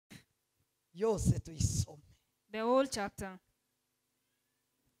yose tuyisome. The whole chapter.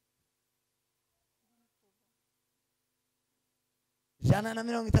 Ijana na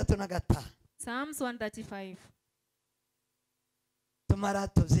mirongo itatu na gatanu. Psalms 135. Tumara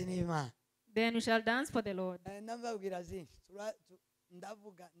tubyina Imana. Then we shall dance for the Lord. Ndababwira byinshi.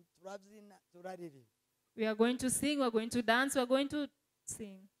 Ndavuga turabyina turaririmba. We are going to sing, we are going to dance, we are going to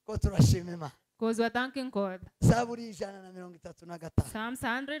sing. Ko turashima Imana. Because we are thanking God. Zaburi ijana na mirongo itatu na gatanu. Psalms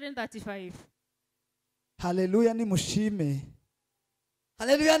 135. Haleluya nimushime.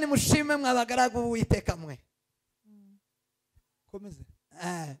 Haleluya nimushime mwabagaragu b'Uwiteka mwe. Komeze.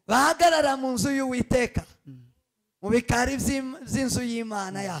 Bahagarara mu nzu y'Uwiteka. Mu bikari by'inzu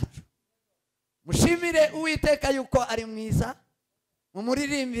y'Imana yacu. Mushimire Uwiteka yuko ari mwiza.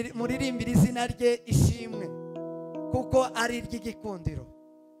 Muririmbire izina rye ishimwe. Kuko ari iry'igikundiro.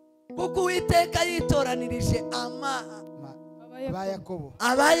 Kuko Uwiteka yitoranirije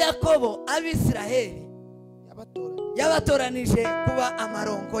Abayakobo, Abisiraheli. Yabatoranije kuba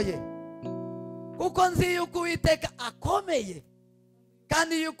amarongo ye. Kuko nzi yuko Uwiteka akomeye.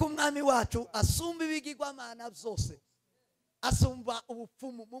 Kandi yuko umwami wacu asumba ibigirwamana byose. Asumba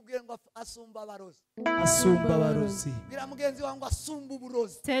ubupfumu, mubwire ngo asumba abarozi. Asumba abarozi. Bira mugenzi wangu asumba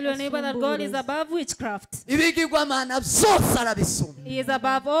uburozi. Tell your neighbor that God is above witchcraft. Ibigirwamana byose arabisumba. He is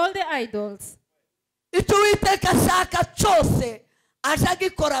above all the idols. Icyo Uwiteka ashaka cyose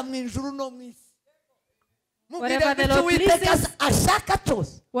ashagikora mu ijuru no mu isi. Whatever the Lord pleases,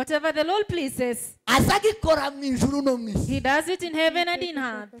 whatever the Lord pleases, He does it in heaven and in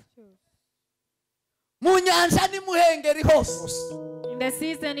earth. In the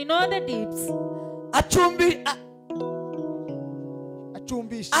seas and in all the deeps.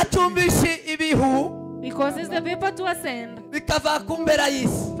 He causes the vapor to ascend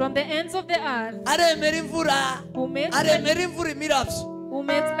from the ends of the earth. Who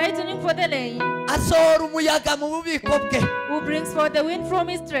makes lightning for the rain. Who brings forth the wind from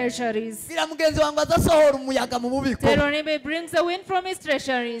his treasuries. Tell your neighbor, brings the wind from his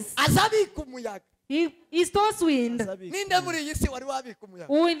treasuries. He stores wind.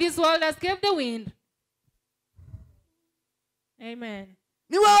 Who in this world has kept the wind? Amen.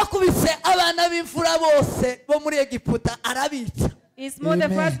 He smote the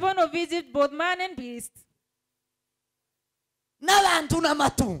firstborn of Egypt, both man and beast.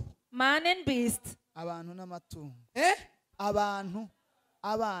 Man and beast. Abantu n'amatungo.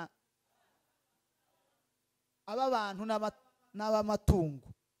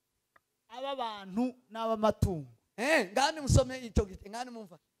 N'abamatungo. Ngani musome icyo giti, ngani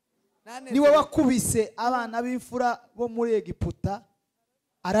mumva. Niwe wakubise abana b'imfura bo muri Egiputa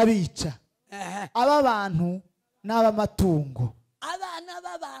arabica. Aba bantu n'abamatungo.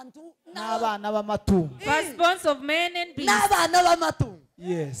 N'abana b'amatungo. Firstborns of men and beasts.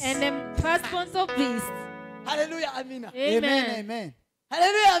 Yes. And the firstborns of beasts. Hallelujah, amina. Amen, amen.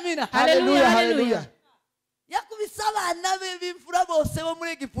 Hallelujah, amina. Hallelujah, hallelujah. Yakubise abana b'imfura bose bo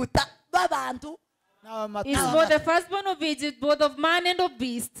muri Egiputa b'abantu. Is both the firstborn of Egypt, both of man and of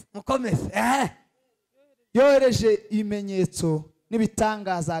beast. Mukomeze. Yohereje ibimenyetso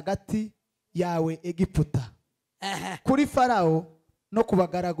n'ibitangaza hagati yawe Egiputa. Kuri Farao no ku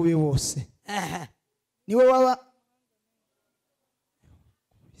bagaragu be bose. Niwe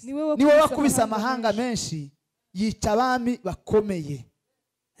wakubise amahanga menshi yica abami bakomeye.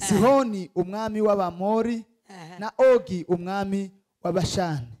 Sihoni umwami w'Abamori na Ogi umwami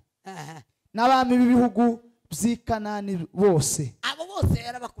w'Abashani. N'abami b'ibihugu by'i Kanani bose. Abo bose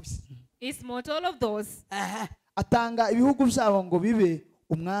yarabakubise. He smote all of those. Atanga ibihugu byabo ngo bibe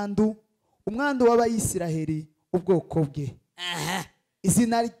umwandu w'Abayisiraheli ubwoko bwe.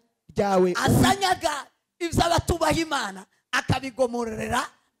 Izina ryawe asanyaga iby'abatubaha Imana akabigomorera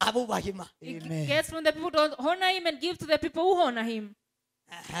abubaha Imana. He gets from the people who honor him and give to the people who honor him.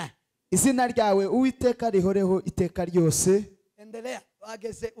 Izina ryawe Uwiteka rihoreho iteka ryose. Endelea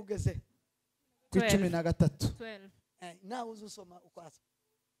ugeze 13. Nawe uzusoma ukwasa.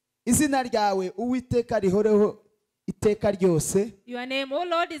 Izina ryawe Uwiteka rihoreho iteka ryose. Your name, O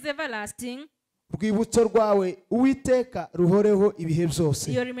Lord, is everlasting. Rwibutso rwawe Uwiteka ruhoreho ibihe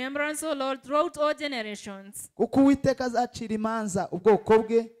byose. Your remembrance, O Lord, throughout all generations. Kuko Uwiteka azacira imanza ubwoko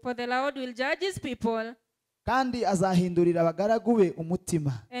bwe. For the Lord will judge his people. Kandi azahindurira abagaragu be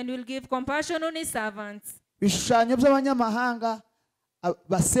umutima. And will give compassion on his servants. Ibishushanyo by'abanyamahanga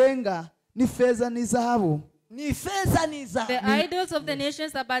basenga ni feza n'izahabu. The idols of the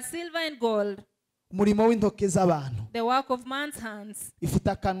nations are but silver and gold. Umurimo w'intoke z'abantu. The work of man's hands.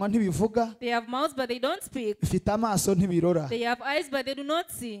 Ifite akanwa ntibivuga. They have mouths but they don't speak. Ifite amaso ntibirora. They have eyes but they do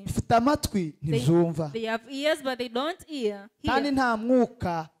not see. Ifite amatwi ntizumva. They have ears but they don't hear. Kandi nta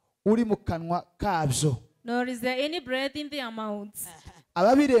mwuka uri mu kanwa kabyo, nor is there any breath in their mouths.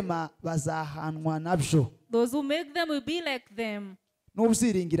 ababirema bazahanwa nabyo, Those who make them will be like them.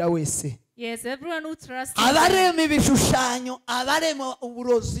 n'ubyiringira wese. Yes, everyone who trusts in them. abarema ibishushanyo, abarema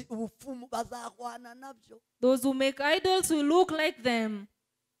uburozi, ubupfumu bazahwana nabyo. Those who make idols will look like them.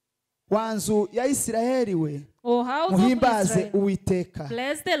 Wa nzu ya Isiraheli we, O house of muhimbaze Israel, Uwiteka.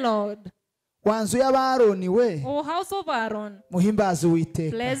 bless the Lord. Wa nzu y'Abaroni we, O house of Aaron, muhimbaze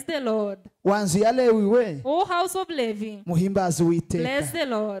Uwiteka. bless the Lord. Wa nzu ya Lewi we, O house of Levi, muhimbaze Uwiteka. bless the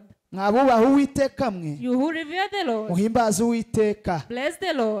Lord. Mwabubaha Uwiteka mwe, You who revere the Lord, muhimbaze Uwiteka. bless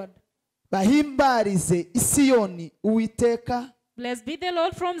the Lord. Bahimbarize Isiyoni Uwiteka, Blessed be the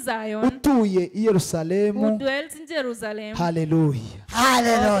Lord from Zion, utuye i who Yerusalemu. dwells in Jerusalem. Haleluya.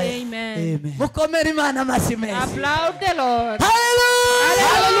 Haleluya. Amen. Amen. mukomere Imana amashyi menshi. Applaud the Lord. Haleluya.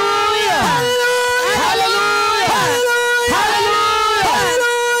 Hallelujah. Haleluya.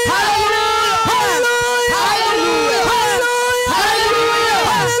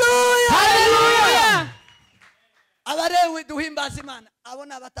 Abarewi duhimbaza Imana, abo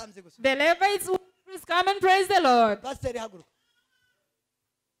ni abatambyi gusa. The Levites who come and praise the Lord. Pasiteri haguruka.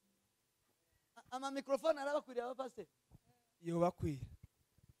 Amamikrofone arabakwiriye abapasiteri. Yo bakwiye.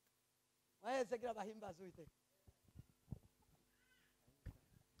 Waheze gira bahimbaza Uwiteka.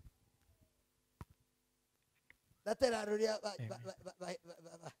 Datera haruria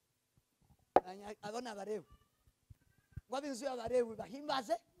abona abarewi. Ngo ab'inzu y'abarewi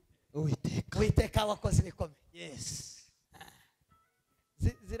bahimbaze Uwiteka. Uwiteka wakoze ibikomeye. Yes.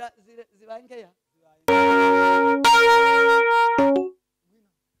 Zibangeya.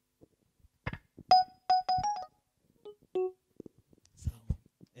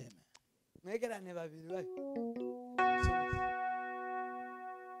 Mwegerane babiri babi.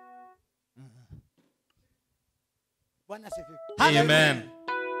 Bwana asifiwe. Amen.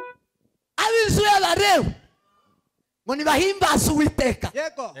 Ab'inzu y'abarewi ngo nibahimbaze Uwiteka.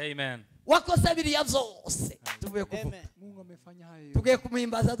 Yego. Amen. Wakoze biriya byose tuvuye kuvuga. Mungu amefanya hayo. Tugiye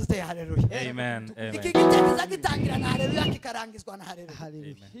kumuhimbaza duteye haleluya. Amen. Iki Amen. gice kizagitangira na haleluya kikarangizwa na haleluya.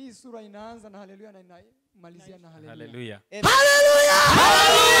 Haleluya. Amen. Hii sura inaanza na haleluya na inamalizia na haleluya. Hallelujah. Haleluya!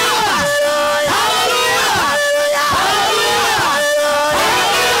 Haleluya! Haleluya!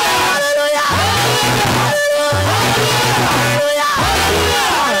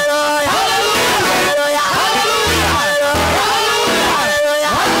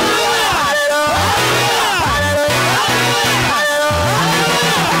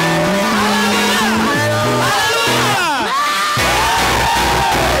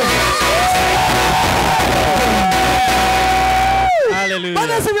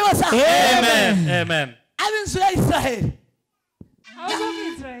 Amen. Amen. Ab'inzu ya Israheli House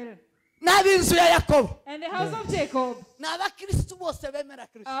of Israel n'ab'inzu ya Yakobo and the house of Jacob ni abakristu bose bemera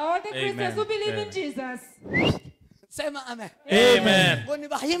Kristo. are all the Christians Amen. who believe in Amen. Jesus. Sema amen. Amen. Ngo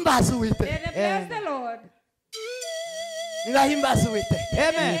nibahimbaze Uwiteka. Let them bless the Lord. Nibahimbaze Uwiteka.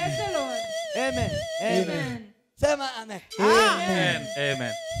 Amen. Bless the Lord. Amen. Amen. Sema amen. Amen.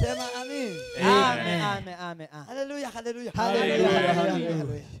 Amen. Sema amen. Amen. Amen. Amen. Haleluya, haleluya. Haleluya.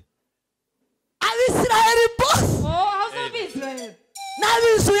 Haleluya. Abisirayeli bose Oh, house of Israel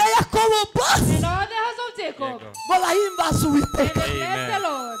n'ab'inzu ya Yakobo bose and all the house of Jacob. ngo bahimbaze Let Uwiteka. them bless the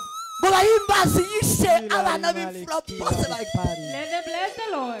Lord. ngo bahimbaze yishe abana b'imfura bose bayikora. Let them bless the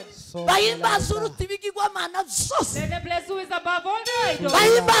Lord. bahimbaze uruta ibigirwamana byose. Let them bless who is above all the idols.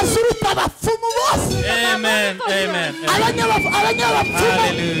 bahimbaze uruta abapfumu bose. Amen. Amen. abanyabapfumu,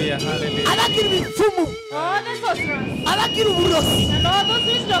 Hallelujah. Hallelujah. abagira ibipfumu, All the sorcerers abagira uburozi and all those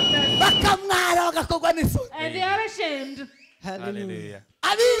witch doctors. bakamwara bagakorwa n'isoni. And they are ashamed. Hallelujah.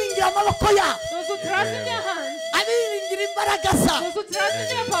 abiringira amaboko yabo, Those who trust in their hands. abiringira imbaraga zabo, Those who trust in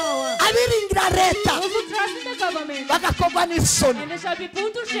their power. abiringira leta Those who trust in the government. bagakorwa n'isoni. And they shall be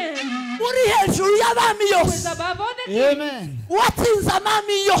put to shame. uri hejuru y'abami Who is yose, above all the kings. Amen. watsinze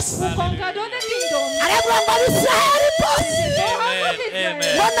amami yose, Who conquered all the kingdoms. aravuga ngo abisirayeli bose The whole house of Amen. Israel.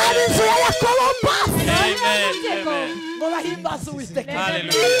 Amen. ngo n'ab'inzu ya Yakobo bose And all the house of Amen. Jacob. Amen. ngo bahimbaze Uwiteka. Let them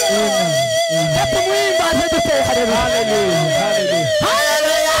Hallelujah. bless the Lord. Reka tumuhimbaze duteye haleluya. Hallelujah.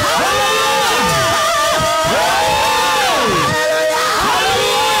 Haleluya!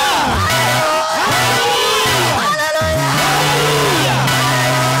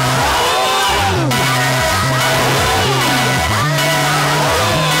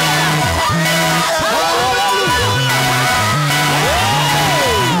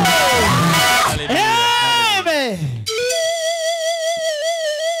 Amen.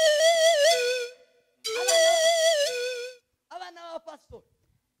 abana b'abapasitori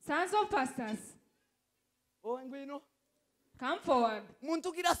Sons of pastors. wowe ngwino Come forward.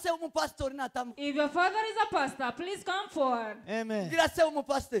 Muntu gira se umupastori natamu. If your father is a pastor, please come forward. Amen. Gira se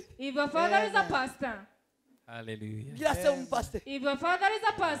umupastori. If your father is a pastor, Hallelujah. Gira se umupastori. if your father is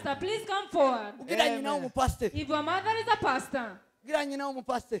a pastor, please come forward. Gira nyina umupastori. If your mother is a pastor, Gira nyina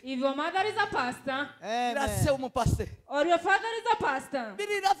umupastori. if your mother is a pastor, Gira se umupastori. or your father is a pastor,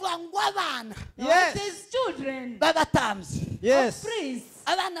 Biri ravuga ngo abana Yes. these children b'abatamzi. Yes. priests,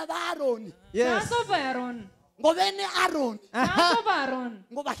 Abana ba Aroni. Yes. sons of Aaron, Ngo bene Aroni. sons of Aaron,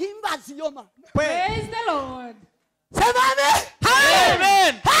 Ngo bahimbaze iyo Mana. praise the Lord. Sebane.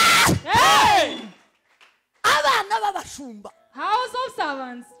 Amen. Hey! Abana b'abashumba. House of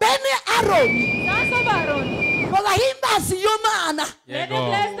servants, Bene Aroni. sons of Aaron, Ngo bahimbaze iyo Mana. let them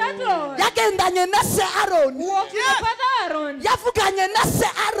bless that Lord. Yagendanye na se Aroni. Who walked with the father Aaron, Yavuganye na se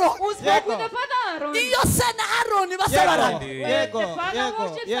Aroni. who spoke with the father Aaron. Iyo se na Aroni basabara. When the father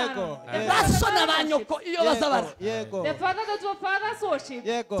worships Aaron, the Baso father na worships. banyoko iyo basabara. The father that your fathers worship.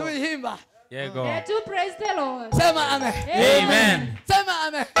 Tuyihimba. Let you praise the Lord. Sema amen. Amen. Sema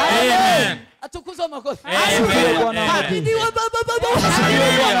amen. Amen. Atukuzwe makofi. Amen. Abidi wa baba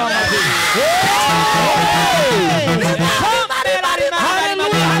baba.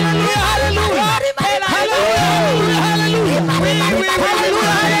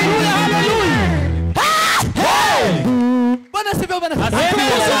 Bwana sifiwe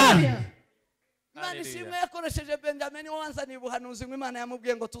bwana. Imana ishimwe yakoresheje Benjamin wanzaniye ubuhanuzi ngo Imana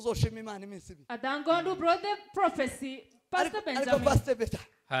yamubwiye ngo tuzoshima Imana iminsi ibiri. And God who brought the prophecy, Pastor Ariko Benjamin. Pastor Beta.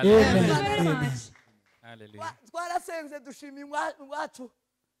 Thank you Hallelujah. very much. Hallelujah. Twarasenze dushima iwacu.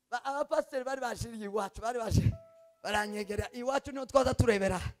 Abapasiteri bari bashiriye iwacu bari baje baranyegera iwacu niho twaza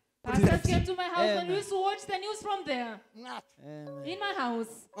turebera. Pastors came to my house and we used to watch the news from there. Mwacu. In my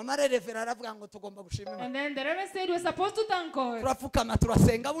house. Omare refera aravuga ngo tugomba gushima Imana. And then the Reverend said we're supposed to thank God. Turapfukama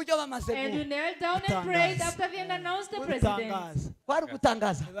turasenga buryo bamaze And we ku. knelt down and prayed after they announced the president. Kwari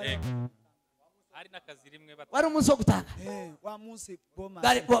gutangaza. Hari n'akazi rimwe Wari umunsi wo gutanga. Wa munsi boma.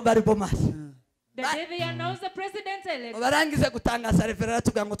 Bari bomasi. The day they announced the president elect. Barangize gutangaza refera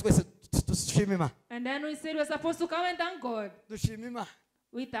aratubwira ngo twese dushima Imana. And then we said we're supposed to come and thank God. Dushima Imana.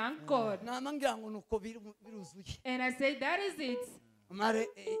 We thank God. Namangira ngo nuko biruzuye. And I said that is it. Omare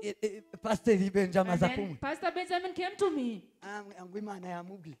Pastor Benjamin And then azakumwe. Pastor Benjamin came to me. Ngo Imana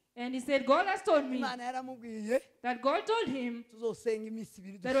yamubwiye. And he said, God has told me Imana yaramubwiye that God told him tuzosenga iminsi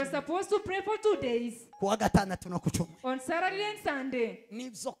ibiri that we're supposed to pray for 2 days, kuwa gatandatu no kucuma. on Saturday and Sunday.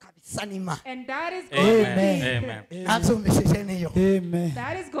 Nibyo kabisa nima. And that is God Amen. indeed. Amen. Nabyumvishije niyo. Amen.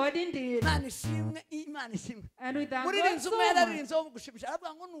 That is God indeed. Imana ishimwe, Imana ishimwe. And we thank Muri God rinzi so umwe much. yararinze wo gushimisha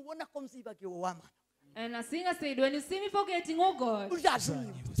aravuga ngo nubona ko mzibagiwe wama. And a singer said, when you see me forgetting, oh God, Ujaje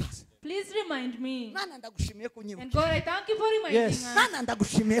unyibuza. please remind me. Mana ndagushimiye kunyibuka. And God, I thank you for reminding Yes. us. Mana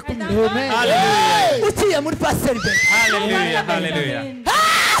ndagushimiye I thank kunyibuka. God for Hallelujah. Uciye muri Pastor Ben. Hallelujah. Hallelujah. Benjamin.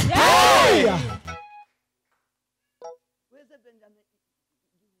 Weze Benjamin.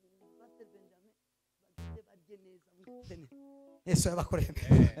 Pastor Benjamin. Bagende barye neza mwitene. Yesu yabakoreye.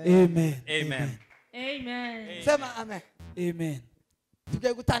 Amen. Amen. Amen. Sema amen. Amen.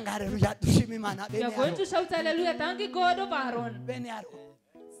 Tugiye gutanga haleluya dushima Imana We bene are going yaro. to shout hallelujah. Thank you, God of Aaron. Bene yaro.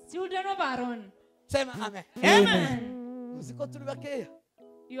 Children of Aaron. Sema amen. Amen. Uziko turi bakeya.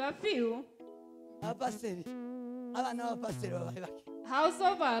 You are few. Abapasiteri. Abana b'abapasiteri babaye bake. House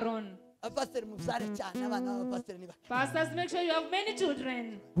of Aaron. Abapasiteri mubyare cyane abana b'abapasiteri ni bake. Pastors, make sure you have many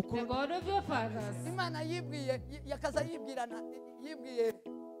children. The God of your fathers. Imana yibwiye yakaza yibwirana yibwiye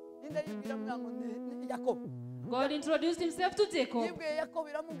inde yibwira mwango ni Yakobo. God introduced himself to Jacob. Yibwiye Yakobo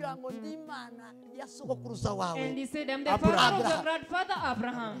iramubwira ngo ndi Imana ya sogokuruza And wawe. he said, I'm the father of your grandfather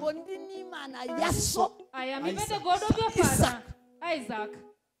Abraham. Ngo ndi n'Imana ya so. I am even the God of your father, Isaac.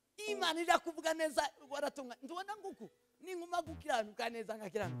 Imana irakuvuga neza waratunga. Ndubona nguku ninguma gukiranuka neza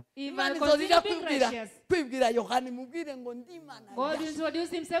ngakiranuka. Even izozija continue being righteous. kwibwira Yohani mubwire ngo ndi Imana. God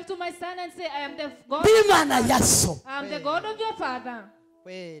introduced himself to my son and said, I am the God. Ndi Imana ya so. I am the God of your father.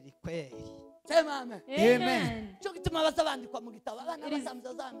 Kweli kweli. Sema amen. Amen. Cyo gituma bazabandikwa mu gitabo abana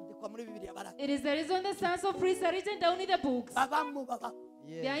basamza zandikwa muri Bibiliya bara. It is the reason the sons of priests are written down in the books. Babamu baba.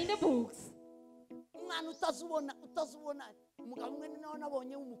 They are in the books. Umwana utazubona umugabo umwe nawe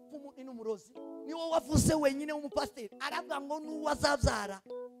nabonye umupfumu n'umurozi niwo wavuze wenyine w'umupasiteri aravuga ngo nuwazabyara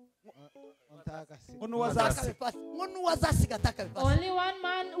Only one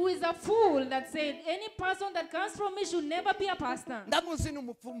man who is a fool that said any person that comes from me should never be a pastor. ndamuzi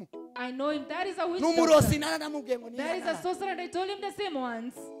n'umupfumu I know him. That is a witch n'umurozi doctor. naramubwiye ngo That is a sorcerer. I told him the same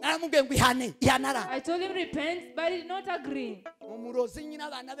once. naramubwiye ngo ihanara I told him repent, but he did not agree. umurozi nyine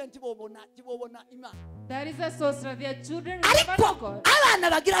abana be ntibobona Imana That is the source of their children. ariko abana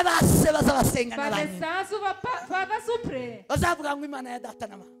bagira base baza basenga But the n'abandi sons who are fathers who pray, bazavuga ngo imana ya data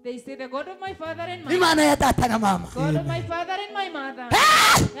na mama they say the God of my father and my imana ya data na mama God of my father and my mother.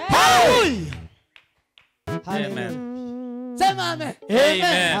 Amen. sema amen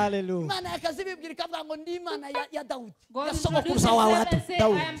Amen. Hallelujah. imana yakazi bibwira ikavuga ngo ndi imana ya Dawudi God ya introduces sogokuruza wawe himself and say,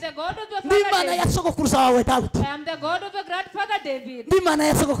 Dawudi I am the God of your ndi imana father ya David. sogokuruza wawe Dawudi I am the God of your grandfather David. ndi imana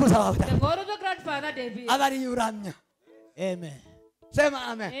ya sogokuruza wawe The Dawudi God of your grandfather David. abariyo uramya Amen. sema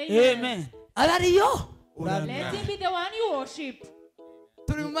amen Amen. abariyo Let him be the one you worship.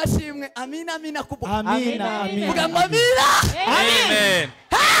 turi mu mashimwe amina amina kubo Amina. Amen. vuga ngo amina Amen.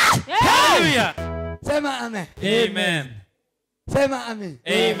 Hallelujah. sema amen Amen. sema amen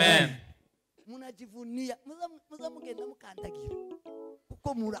Amen. munajivunia muza mugenda mukandagira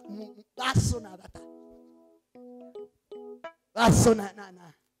kuko basona bata basona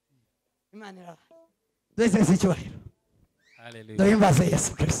na imana ira dwese icyubahiro Hallelujah. duhimbaze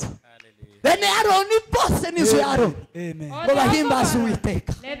Yesu Kristo Hallelujah. bene Aroni bose n'inzu ya Aroni Amen. All ngo the bahimbaze Waba.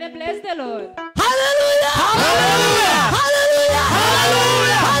 Uwiteka Let them bless the Lord. haleluya haleluya haleluya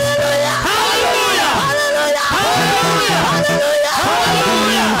haleluya haleluya haleluya haleluya haleluya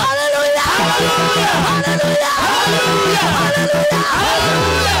haleluya haleluya haleluya haleluya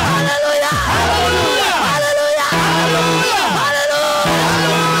haleluya haleluya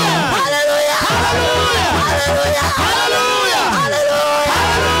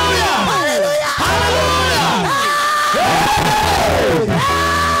haleluya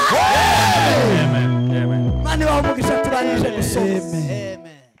Amen. Amen. mani wamugisha turangije gusoma Amen.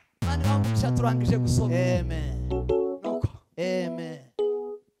 mani wamugisha turangije gusoma Amen. nuko Amen.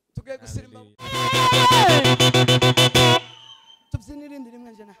 tugiye gusirimba tubyinira irindi rimwe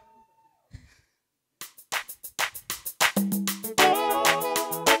njye na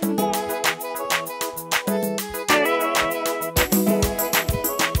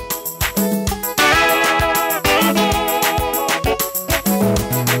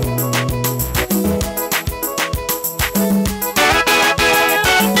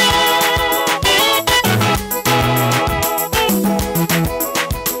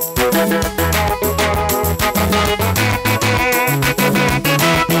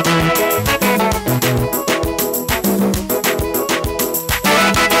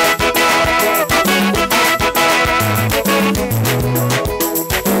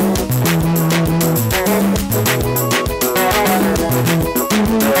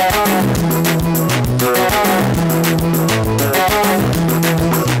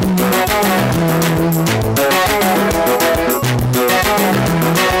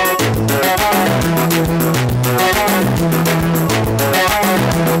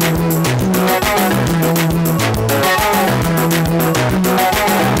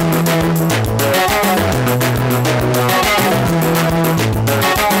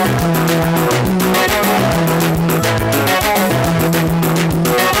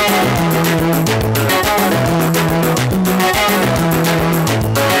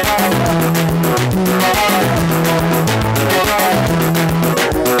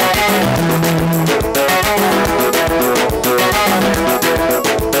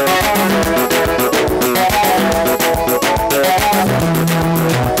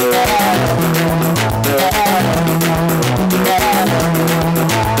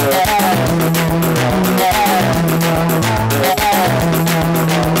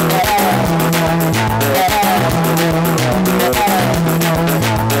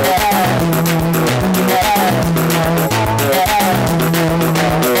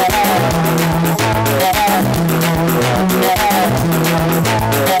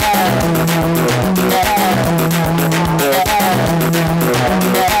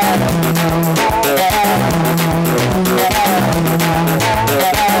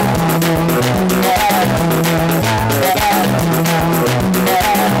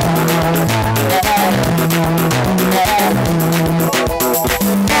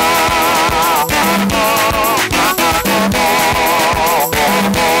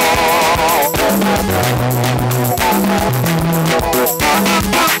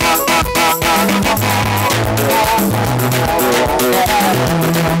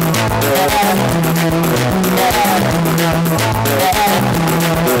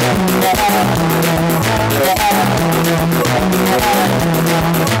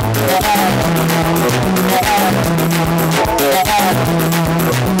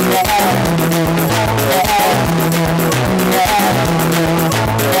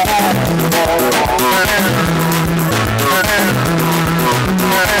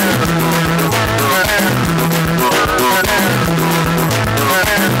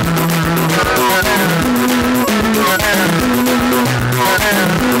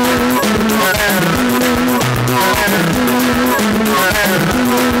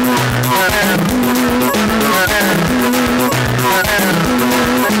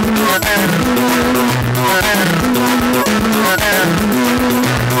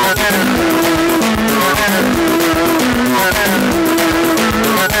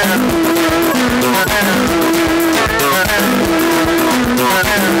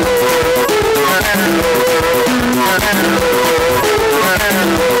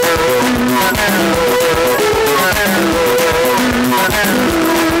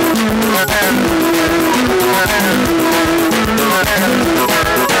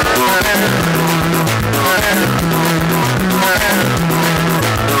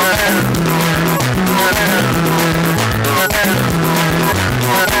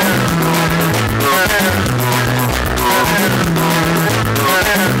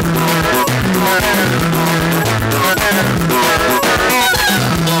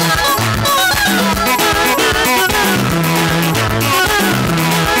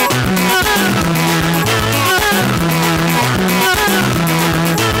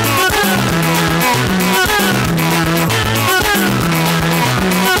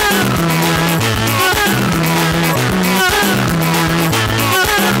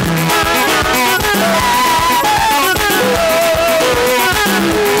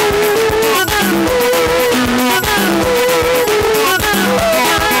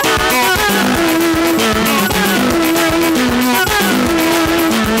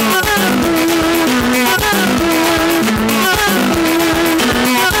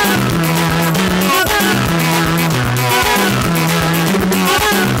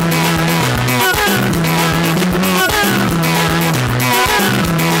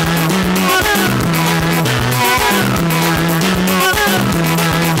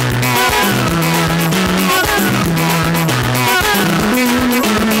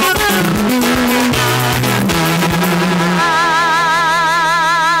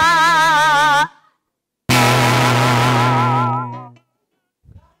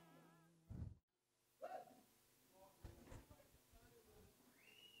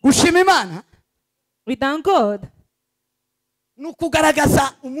gushima Imana We thank God.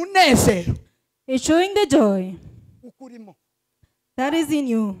 nukugaragaza umunezero It's showing the joy ukurimo. that is in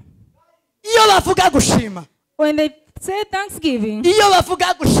you. Iyo bavuga gushima, When they say thanksgiving, iyo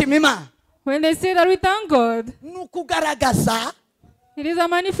bavuga gushima Imana, when they say that we thank God, nukugaragaza it is a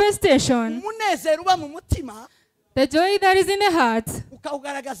manifestation. umunezero uba mu mutima The joy that is in the heart,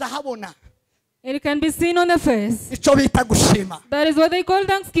 ukawugaragaza habona. it can be seen on the face. Ico bita gushima. That is what they call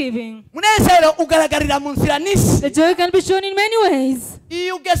thanksgiving. Munezero ugaragarira mu nzira n'isi. The joy can be shown in many ways.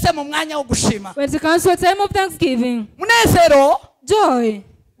 Iyo ugeze mu mwanya wo gushima, When it comes to a time of thanksgiving, munezero joy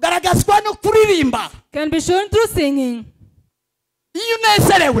garagazwa no kuririmba. can be shown through singing. Iyo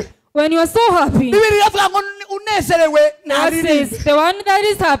unezerewe, When you are so happy, Biblia iravuga ngo unezerewe God says, naririmbe. the one that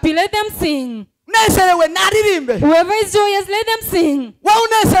is happy, let them sing. Unezerewe naririmbe. Whoever is joyous, let them sing. Wa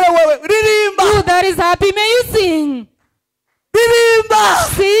unezerewe ririmba. You that is happy, may you sing. Ririmba.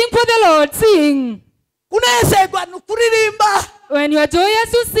 Sing for the Lord, sing. Kunezerwa nukuririmba. When you are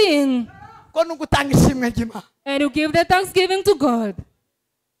joyous, you sing. Ko nugutanga ishimwe ry'Imana. And you give the thanksgiving to God.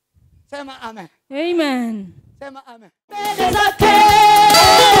 Sema amen. Amen. Sema amen.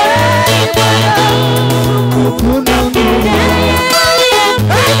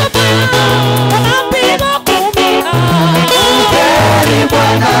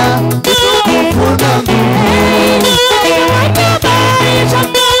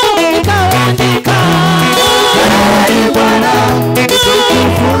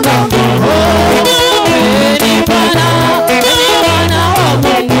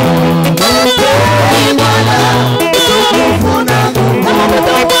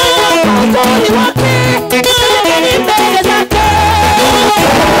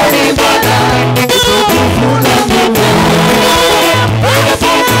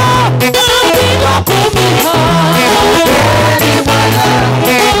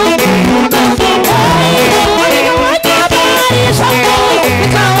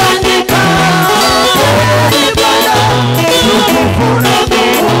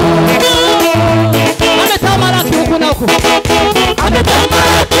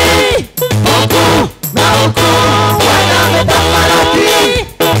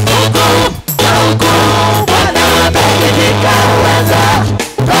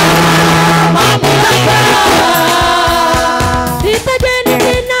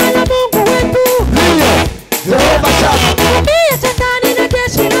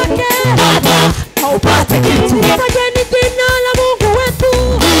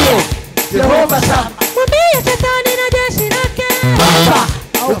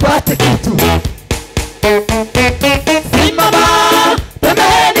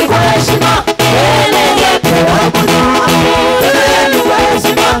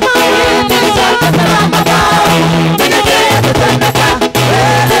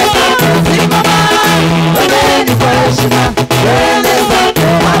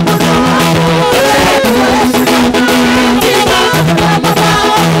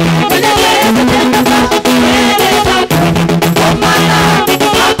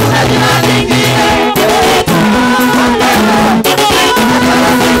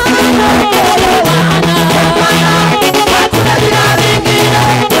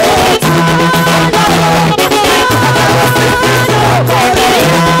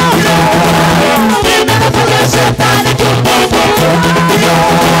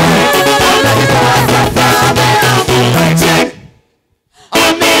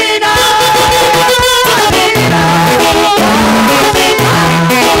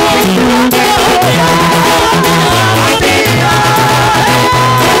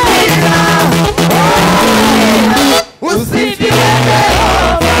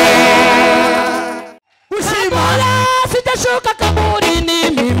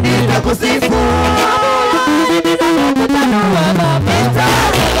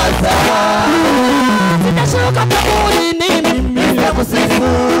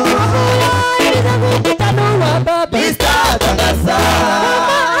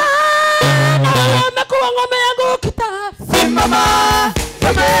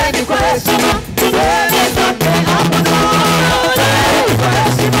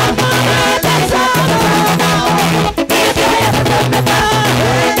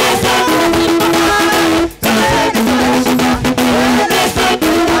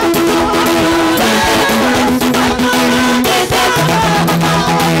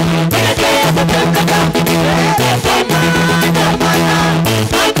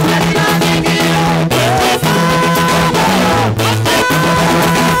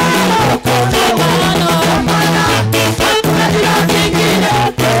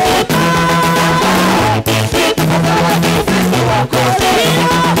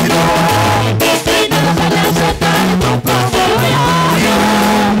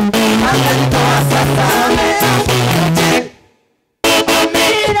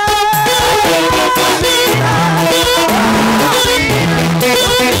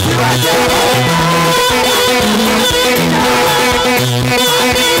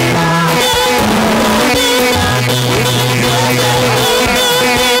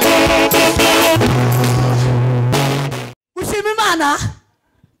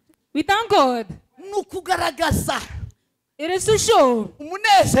 We thank God. It is to show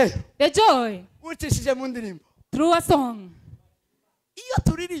the joy through a song.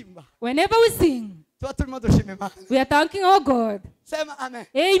 Whenever we sing, we are thanking our God.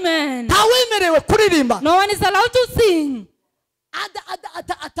 Amen. No one is allowed to sing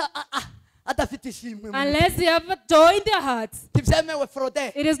unless they have joy in their hearts.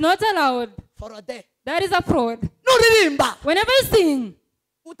 It is not allowed. That is a fraud. Whenever you sing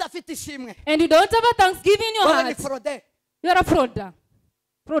and you don't have a thanksgiving in your heart, you are a frauder.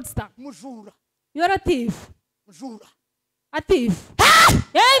 Fraudster. You are a thief. A thief.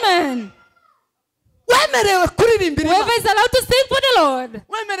 Amen. Whoever is allowed to sing for the Lord,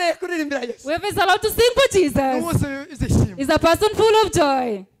 whoever is allowed to sing for Jesus, is a person full of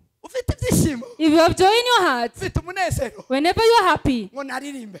joy. If you have joy in your heart, whenever you are happy,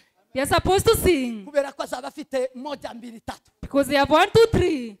 you are supposed to sing. Because they have 1, 2,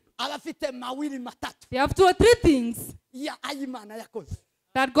 3. They have 2 or 3 things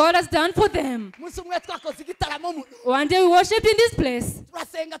that God has done for them. One day we worshiped in this place.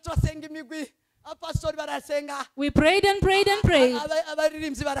 We prayed and prayed and prayed.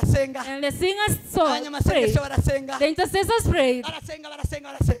 And the singers prayed. The intercessors prayed.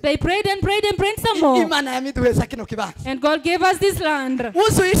 They prayed and prayed and prayed some more. And God gave us this land. We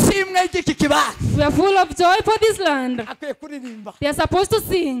are full of joy for this land. They are supposed to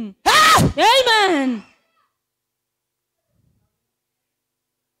sing. Amen.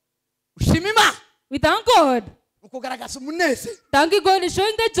 We thank God. Thank you, God, is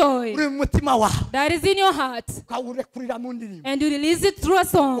showing the joy that is in your heart. And you release it through a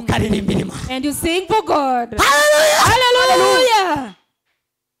song. And you sing for God. Hallelujah.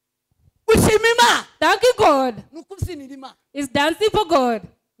 Thank you, God. Is dancing for God.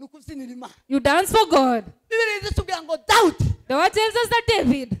 You dance for God. The word tells us that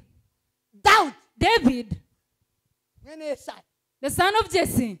David, the son of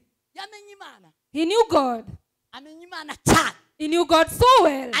Jesse, he knew God. He knew God so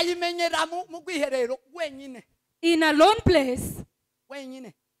well. In a lone place,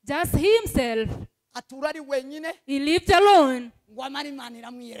 just himself. He lived alone.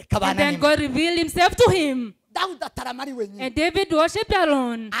 And then God revealed himself to him. And David worshipped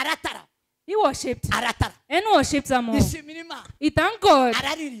alone. He worshipped and worshipped some more. He thanked God.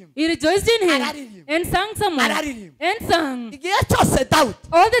 He rejoiced in him and sang some more. And sang.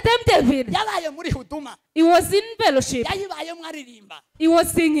 All the time David, he was in fellowship. He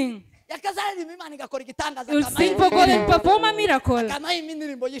was singing. He will sing for God and perform a miracle.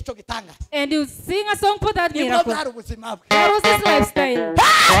 And he will sing a song for that miracle. That was his lifestyle.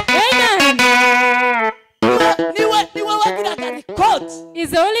 Amen.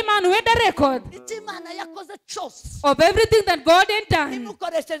 He's the only man who had a record of everything that God had done.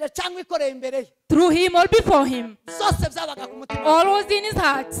 Through him or before him. All was in his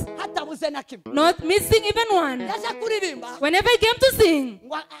heart. Not missing even one. Whenever he came to sing,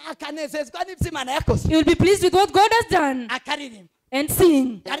 he will be pleased with what God has done. And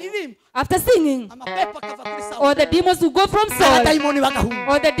sing. After singing, or the demons will go from Saul,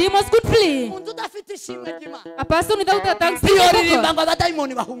 or the demons could flee. A person without a thanksgiving for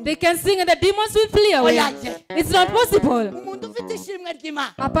God, they can sing and the demons will flee away. It's not possible.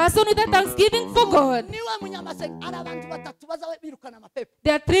 A person with a thanksgiving for God,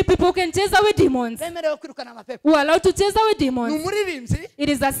 there are 3 people who can chase away demons, who are allowed to chase away demons. It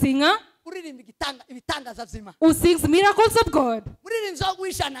is a singer, who sings miracles of God.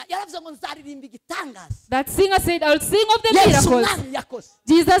 That singer said, I'll sing of the miracles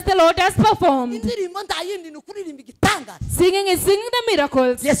Jesus the Lord has performed. Singing is singing the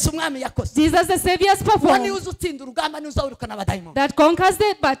miracles Jesus the Savior has performed. That conquers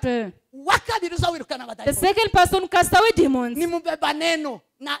the battle. The second person cast away demons.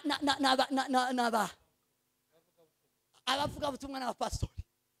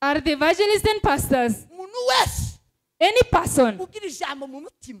 Are the evangelists and pastors. Any person who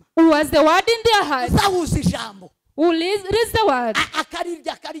has the word in their heart, who reads the word,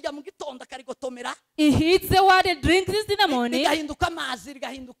 he eats the word and drinks it in the morning,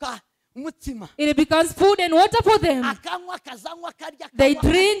 it becomes food and water for them. They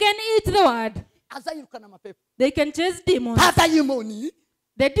drink and eat the word. They can chase demons.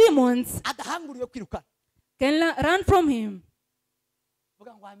 The demons can run from him.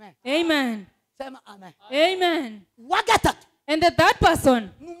 Amen. Amen. And the third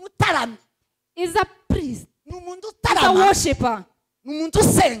person is a priest, is a worshipper,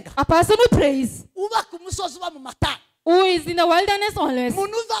 a person who prays, who is in the wilderness always,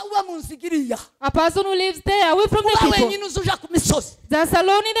 a person who lives there away from the people, that's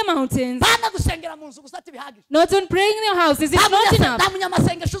alone in the mountains. Not on praying in your house, is it not enough?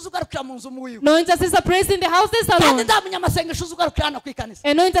 No intercessor prays in the houses alone,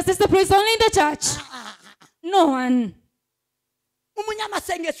 and no intercessor prays only in the church. No one.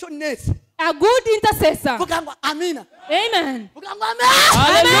 A good intercessor. Amen. Amen.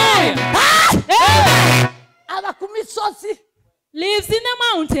 Lives in the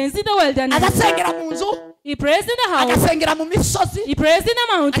mountains, in the wilderness. He prays in the house. He prays in the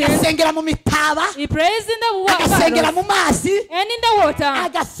mountains. He prays in the water and in the water.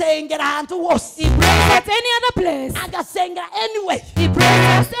 He prays at any other place. He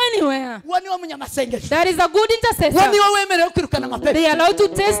prays anywhere. That is a good intercessor. They are allowed to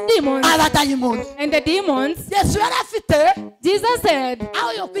test demons. And the demons, Jesus said,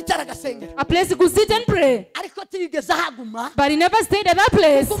 a place you could sit and pray. But he never stayed at that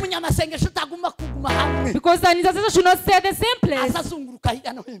place. Because the intercessor should not stay at the same place.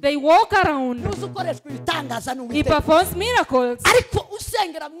 They walk around. He performs miracles.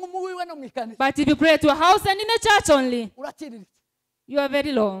 But if you pray to a house and in a church only, you are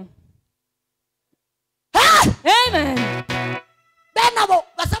very low. Amen.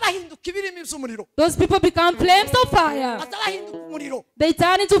 Those people become flames of fire. They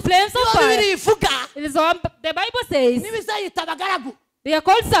turn into flames of fire. It is what the Bible says. They are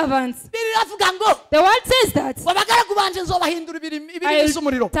called servants. The word says that I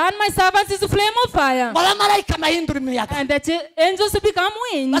turn my servants into flame of fire, and the angels become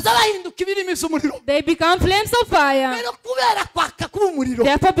winds. They become flames of fire.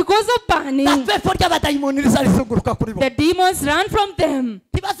 Therefore, because of burning, the demons run from them.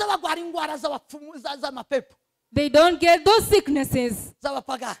 They don't get those sicknesses.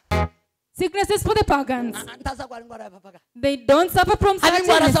 Sicknesses for the pagans. They don't suffer from such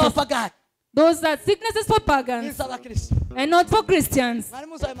sicknesses. Those are sicknesses for pagans and not for Christians.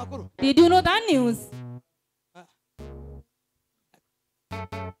 Did you know that news?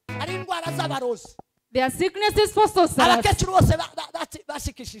 There are sicknesses for sorcerers.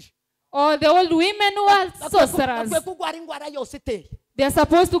 Or the old women who are sorcerers. They are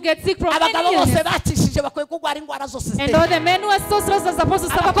supposed to get sick from any illness. And all the men who are sorcerers are supposed to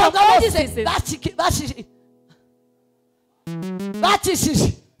suffer from all diseases.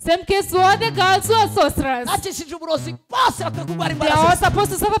 Same case to all the girls who are sorcerers. They are all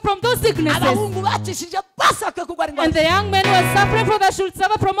supposed to suffer from those sicknesses. And the young men who are suffering from that should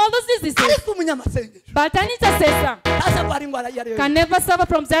suffer from all those diseases. But an intercessor can never suffer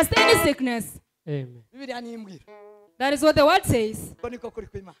from just any sickness. Amen. That is what the word says.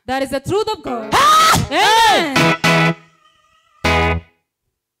 That is the truth of God. Amen.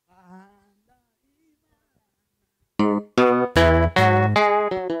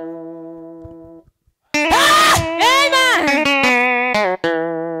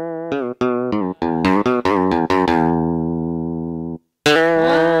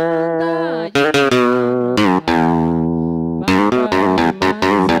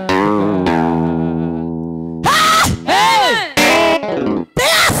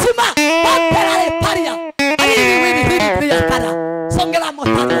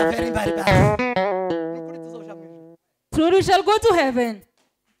 Truly we shall go to heaven.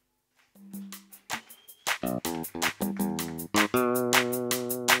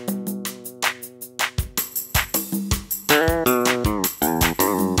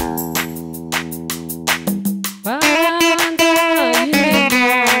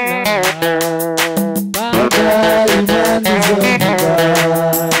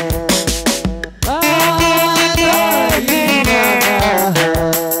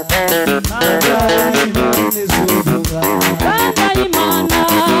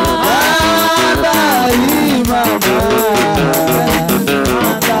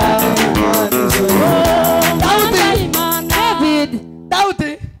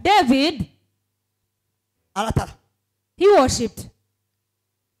 David, aratara. he worshipped.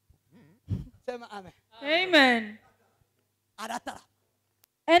 Sema amen. Amen. Aratara.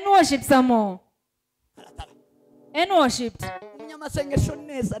 And worshipped some more. Aratara. And worshipped. Umunyamasengesho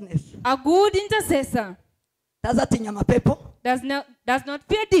neza neza. A good intercessor Tazatinya mapepo. does not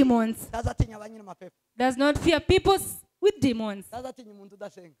fear demons, Tazatinya abanyina mapepo. does not fear people with demons. Tazatinya umuntu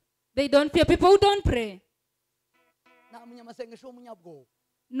udasenga. They don't fear people who don't pray. Na umunyamasengesho w'umunyabwoba.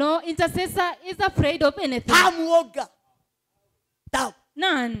 No intercessor is afraid of anything. Nta muoga. Tawo.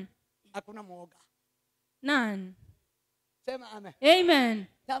 None. Hakuna muoga. None. Sema amen. Amen.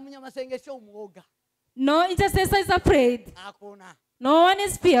 Nta munyamasengesho w'umuoga. No intercessor is afraid. Hakuna. No one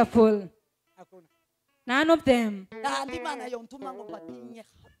is fearful. Hakuna. None of them. Kandi Imana yontuma ngo batinye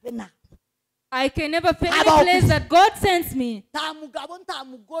habe na. I can never fear any place that God sends me. Nta mugabo nta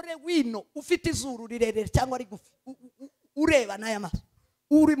mugore wino ufite izuru rirerere cyangwa rigufi. Ureba n'aya maso.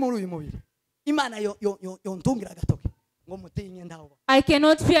 Uri muri uyu mubiri. Imana yontungira gatoke ngo mutinye ndaho. I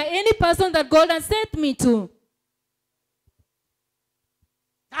cannot fear any person that God has sent me to.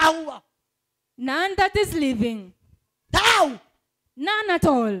 Tawo. None that is living. Tawo. None at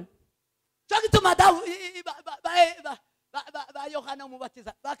all. Cyagituma dawo ba Yohana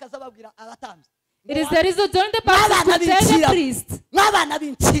umubatiza bakaza babwira abatambyi. It is the reason John the Baptist could tell the priest. N'abana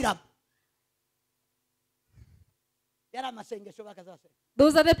b'incira. Yara masengesho bakaza basenga.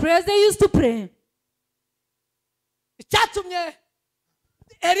 Those are the prayers they used to pray. Icyatumye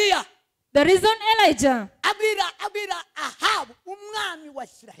Eliya. The reason Elijah. Abira Ahab umwami wa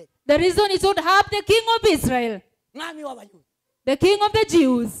Israel. The reason he told Ahab, the king of Israel. Mwami w'abayuda. The king of the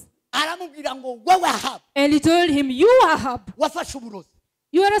Jews. Aramubwira ngo wowe Ahab. And he told him, you Ahab. Wafashe uburozi.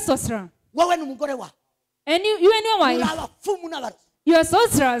 You are a sorcerer. Wowe n'umugore wawe. And you and your wife. Abafumu n'abarozi. You are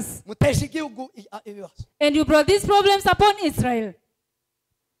sorcerers. Mutesha igihugu ibibazo. And you brought these problems upon Israel.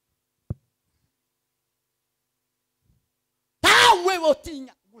 Tawe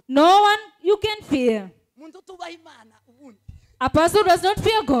wotinya. No one you can fear. Muntu tubaha Imana ubundi. A person does not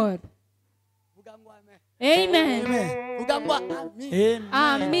fear God. Vuga ngo amen. Amen. Vuga ngo amen.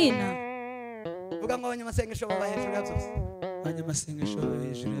 Amen. Vuga ngo abanyamasengesho baba hejuru ya byose. abanyamasengesho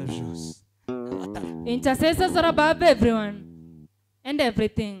hejuru ya byose. Intercessors are above everyone and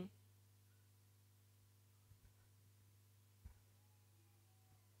everything.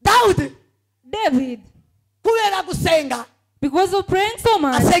 David, kubera gusenga, because of praying so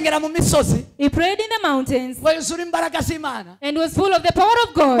much, asengera mu misozi, he prayed in the mountains wuzura imbaraga z'Imana, and was full of the power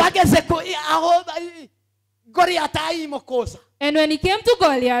of God. bageze ko aho Goliath ayimokoza, And when he came to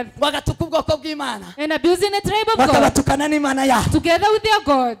Goliath bagatuka ubwoko bw'Imana, and abusing the tribe of God bakabatukana n'Imana yabo, together with their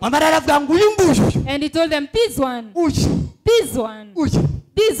God, Mama aravuga ngo uyu nguyu, and he told them, this one, uyu, this one, uyu,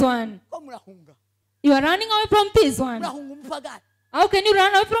 this one, ko murahunga, you are running away from this one. murahunga umupagani, How can you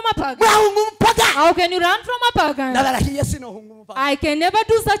run away from a pagan? murahunga umupagani, How can you run from a pagan? ndabarahiye sinohunga umupagani. I can never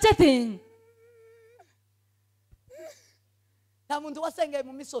do such a thing. Nta muntu wasengeye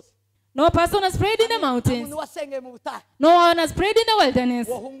mu misozi, No person has prayed in the nta mountains. muntu wasengeye mu butayu, No one has prayed in the wilderness.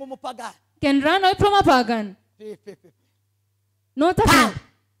 wohunga umupagani. Can run away from a pagan. Not at all.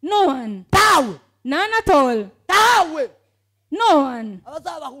 No one. Tawe, None at all. tawe, No one.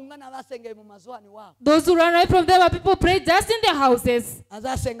 abazabahunga n'abasengeye mu mazuhani wabo, Those who run away from them are people pray just in their houses.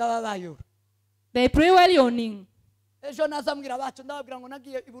 azasenga babayura. They pray while yawning. Ejo nazambwira abacu ndababwira ngo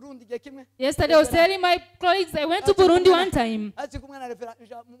nagiye i Burundi igihe kimwe, Yesterday I was telling my colleagues I went to Burundi one time azi kumwe na refera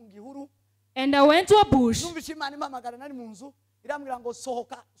mu gihuru, and I went to a bush. numvise Imana impamagara nari mu nzu, irambwira ngo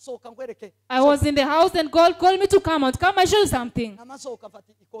sohoka nkwereke. I was in the house and God called me to come out. Come, I show you something. Namasohoka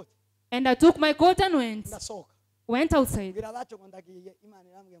mfata ikoti, And I took my coat and ndasohoka. went outside. Mbwira abacu ngo ndagiye, Imana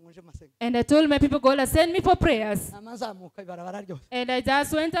irambwira ngo nje masenga. And I told my people, God has sent me for prayers. Namazamuka ibarabara ryose. And I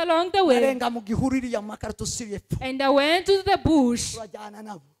just went along the way. Arenga mu gihuru iriya mu makaratusi y'epfo. And I went to the bush. Turajyana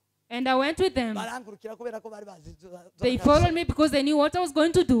nabo. And I went with them. Barangurukira kubera ko bari bazi. They followed me because they knew what I was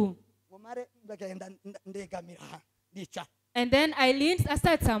going to do. Ngomare ndagenda ndegamira ndica. And then I leaned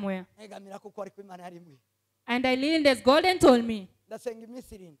aside somewhere. Ndegamira kuko ari ko Imana yari imwe. And I leaned as God had told me. Ndasenga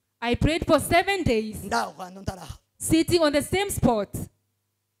iminsi 7. I prayed for 7 days, Ndaho hano ndaraho. sitting on the same spot.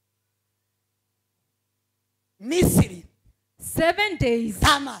 Misiri 7 days.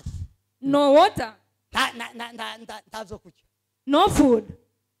 tamas. No water. Tazo kuki. No food.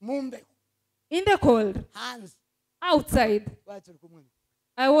 Mumbe In the cold. hands. Outside. Bacu kumwe.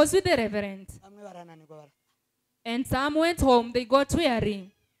 I was with the reverend. Amwe barananirwa bara. And some went home. They got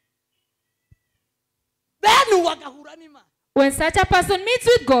weary. Benu wagahura n'Imana. When such a person meets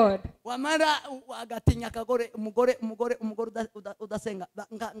with God, Wamara agatinya kagore umugore udasenga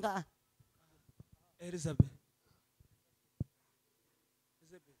nga Elizabeth.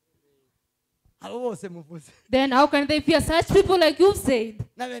 abo bose muvuze Then how can they fear such people like you've said?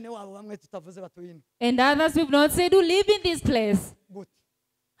 na bene wabo bamwe tutavuze batuyine And others we've not said who live in this place. gute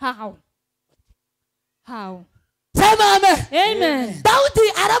How? How? sema amen Amen.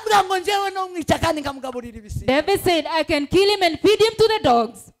 Dawudi aravuga ngo njyewe no mwica kandi nkamugaburira ibisi David said, I can kill him and feed him to the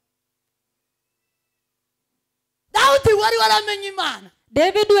dogs. Dawudi wari waramenye Imana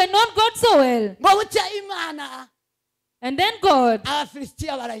David were not God so well. ngo bucya Imana And then God,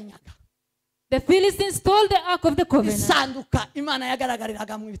 Abafilisitiya barayinyaga the Philistines stole the Ark of the Covenant. isanduka Imana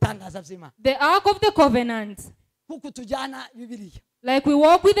yagaragariraga mu bitangaza by'Imana The Ark of the Covenant. kuko tujyana Bibiliya Like we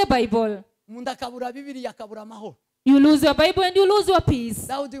walk with the Bible. umuntu akabura Bibiliya akabura amahoro You lose your Bible and you lose your peace.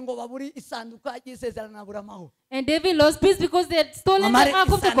 Dawudi ngo baburi isanduka y'isezerano abura amahoro And David lost peace because they had stolen the amare Ark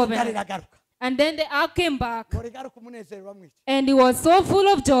of the isanduka Covenant. riragaruka And then the Ark came back. ngo rigaruka umunezero bamwica And he was so full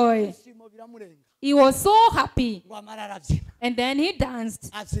of joy. ibyishimo biramurenga He was so happy. ngo amara arabyina And then he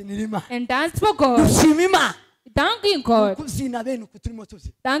danced. abyinira Imana And danced for God. gushima Imana Thanking God. kubyina bene uku turimo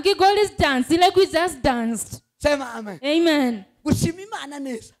tubyina Thanking God is dancing like we just danced. sema amen Amen. gushima Imana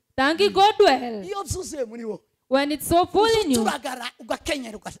neza Thanking God well. iyo byuzuye muri wowe When it's so full in you, uturagara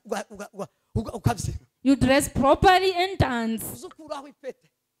ugakenyera ukabyina you dress properly and dance. uzukuraho ipete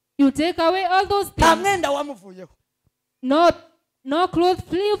You take away all those nta things. mwenda wamuvuyeho No clothes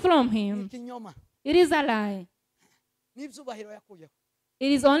flew from him. ikinyoma It is a lie. n'ibyubahiro yakuyeho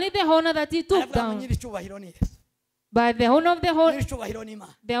It is only the honor that he took aravuga ngo down. nyiri icyubahiro ni Yesu But the honor of nyiri icyubahiro ni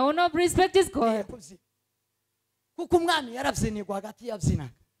Imana the honor of respect is God. kubyina kuko umwami yarabyinirwa hagati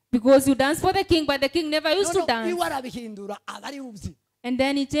yabyinaga Because you dance for the king, but the king never used to noneho dance. iwe arabihindura aba ari ubyina And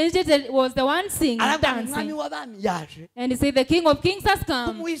then he changed it and it was the one singing, aravuga ngo umwami dancing. w'abami yaje And he said, the king of kings has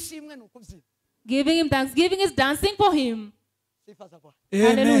come. kumuha ishimwe ni ukubyina Giving him thanksgiving is dancing for him. sifa za Bwana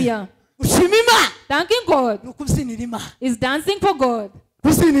Hallelujah. gushima Imana Thanking God ni ukubyinira Imana is dancing for God.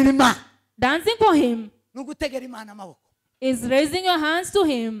 kubyinira Imana Dancing for him ni ugutegera Imana amaboko is raising your hands to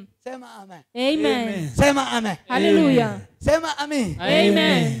him. sema amen Amen. sema amen Hallelujah. sema amen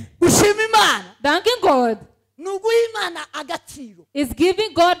Amen. gushima Imana Thanking God ni uguha Imana agaciro is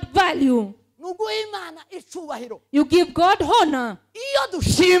giving God value. ni uguha Imana icyubahiro You give God honor. iyo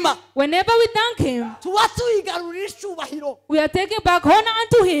dushima Whenever we thank him, tuba tuyigarurira icyubahiro we are taking back honor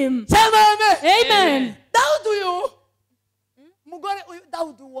unto him. sema amen Amen. Dawudi uyu mugore uyu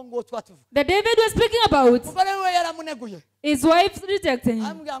Dawudi uwo ngo tuba tuvuga The David we're speaking about, umugore we yaramuneguye his wife rejected him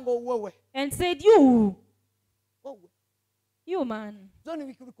amubwira ngo wowe and said, You man, zone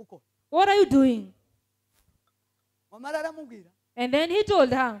ibiki uri gukora what are you doing? wamara aramubwira And then he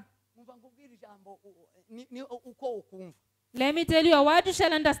told her, umva ngubwira ijambo ni uko ukumva Let me tell you a word you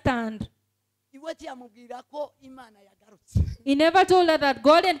shall understand. iwe tiyamubwira ko Imana yagarutse He never told her that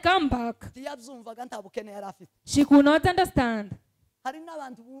God had come back. tiyabyumvaga nta bukene yari afite She could not understand. hari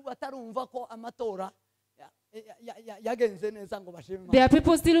n'abantu batarumva ko amatora yagenze neza ngo bashime There Imana are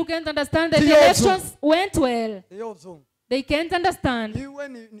people still who can't understand that the Yes. elections went well. iyo byumva They can't understand. iwe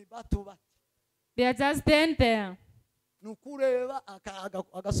ni batu bati They are just stand there. ni ukureba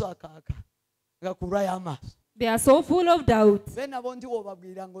agaso agakura y'amaso They are so full of doubt. bene abo ndi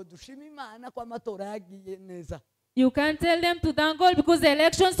wobabwira ngo dushime Imana ko amatora yagiye neza You can't tell them to thank God because the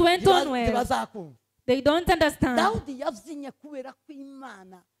elections went on well. ntibazakumva They don't understand. Dawudi yabyinye kubera ko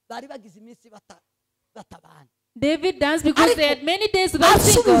Imana bari bagize iminsi batabana David danced because they had many days without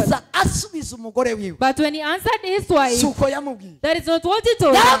seeing God. asubiza umugore wiwe But when he answered his wife, si uko yamubwiye that is not what he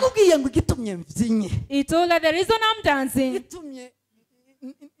told her. yaramubwiye ngo igitumye mbyinye He told her the reason I'm dancing, igitumye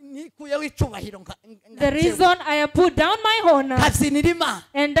nikuyeho icyubahiro the reason I have put down my honor kabyinira Imana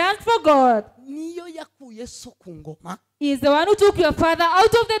and danced for God, niyo yakuye so ku ngoma he is the one who took your father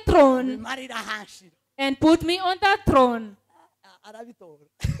out of the throne bimarira hanshira and put me on that throne. arabitora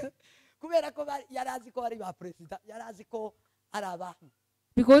kubera ko yari azi ko bari ba perezida yari azi ko ari abantu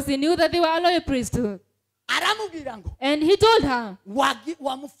Because he knew that they were a loyal priesthood. aramubwira ngo And he told her,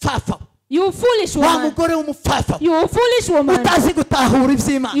 wa mupfafa You foolish wa woman. mugore w'umupfafa You foolish woman. utazi gutahura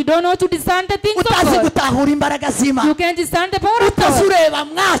iby'Imana You don't know to discern the things of utazi God. gutahura imbaraga You z'Imana can't discern the power of utazi God. ureba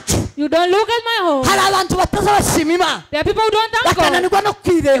mwacu You don't look at my home. hari abantu bataza bashima Imana There are people who don't thank God. bakananirwa no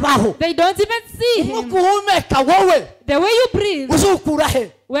kwirebaho They don't even see umwuka him. uhumeka wowe The way you breathe. uzukura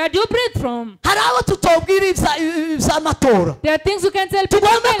he Where do you breathe from? hari abo tutobwira iby'amatora There are things you can tell people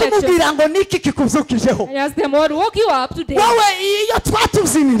tugomba in the elections. kumubwira ngo niki kikuzukijeho I ask them, what woke you up today? wowe iyo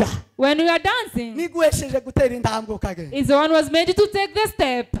twatubyinira When we are dancing, niguhesheje gutera intambwe ukagenda is the one who was made to take the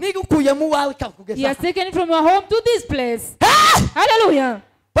step. nigukuye mu wawe He ikakugeza has taken it from your home to this place. Ah! Hallelujah.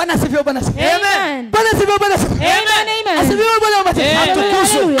 Bwana asifiwe, Bwana asifiwe. Amen. Bwana asifiwe, Bwana asifiwe. Amen, amen. Asifiwe Bwana asifiwe.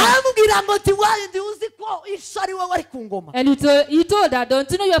 Hallelujah. Amubwira ngo ti wandi uzi ko ishari we wari ku ngoma. And he told her, don't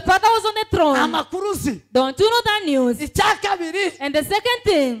you know your father was on the throne? Amakuru uzi. Don't you know that news? Icya kabiri. And the second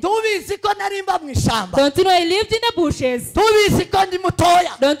thing, Tubizi ko narimba mu ishamba. don't you know he lived in the bushes? Tubizi ko ndi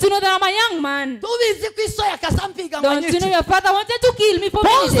mutoya. Don't you know that I'm a young man? Tubizi ko iso yakasampiga ngo Don't you know nyiti. your father wanted to kill me for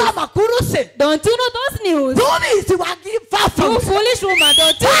many Tuzi days? amakuru se. Don't you know those news? Tubizi wagiye pfafa. You foolish woman,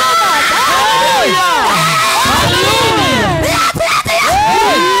 don't you know that?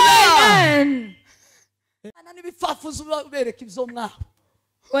 Amen. Ana nibifafuza ubereka ibyo mwaho.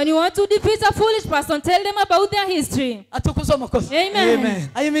 When you want to defeat a foolish person, tell them about their history. Atukuzo makosa. Amen.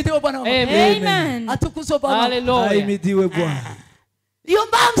 Ayimidiwe Bwana. Amen. Atukuzo Bwana. Hallelujah. Ahimidiwe Bwana. Iyo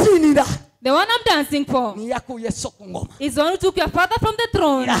mbamzinira. The one I'm dancing for Ni yakuye so ku ngoma. is the one who took your father from the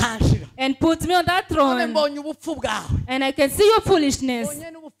throne Irahanshira. and put me on that None throne. mbonye ubupfu bwawe. And I can see your foolishness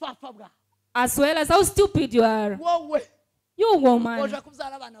Mbonye n'ubupfafa bwawe. as well as how stupid you are. Wowe. You woman, Oja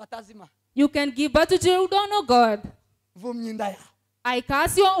kubyara abana batazima. you can give birth to children who don't know God. Vumye inda yawe. I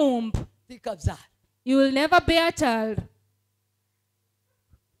curse your womb. Tikabyara. You will never bear a child.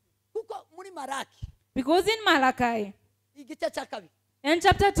 Kuko muri Maraki. Because in Malachi, Igice cya kabiri. in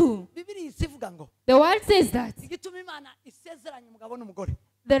chapter 2, Bibiri isivuga ngo. the word says that Igituma Imana isezeranya umugabo n'umugore.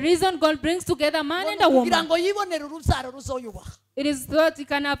 the reason God brings together a man and a Kugira woman, ngo yibonere urubyaro ruzoyubaha. it is so that he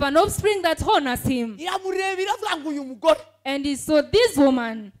can have an offspring that honors him. Iramureba iravuga ngo uyu mugore. And he saw this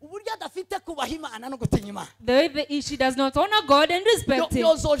woman, Uburyo adafite kubaha Imana no gutinya Imana. the way that she does not honor God and respect him.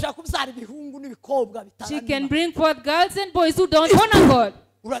 Yozoja kubyara ibihungu n'ibikobwa She bitarana. can bring forth girls and boys who don't honor God.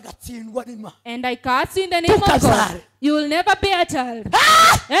 Uragatsindwa n'Imana. And I curse you in the name of God. Tukazare. You will never bear a child.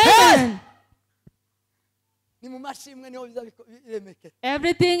 Amen. Ni mu mashimwe niho biza biremeke.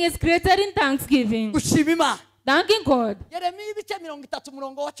 Everything is created in thanksgiving. Gushima Imana. Thanking God. Yeremiya ibice 30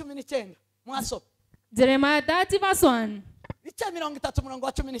 umurongo wa 19. Mwaso. Jeremiah 30 verse 1. Ibice 30 umurongo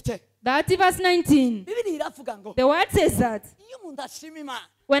wa 19. 30 verse 19. Bibiri iravuga ngo. The word says that Iyo umuntu ashima Imana.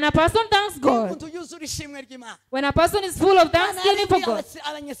 when a person thanks God, Umuntu yuzura ishimwe ry'Imana. when a person is full of thanksgiving for God,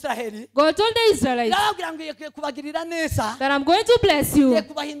 Abanyisiraheli. God told the Israelites Yarababwira ngo yekwiye kubagirira neza. that I'm going to bless you. Yekwiye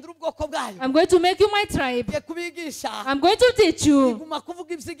kubahindura ubwoko bwayo. I'm going to make you my tribe. Yekwiye kubigisha. I'm going to teach you. Iguma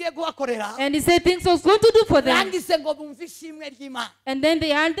kuvuga ibyo igiye kubakorera. And he said things I was going to do for them. Yanditse ngo bumve ishimwe ry'Imana. And then they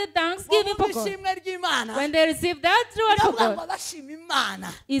handed thanksgiving for Bumve God. ishimwe ry'Imana. When they received that reward for Yavuga ngo God, bashima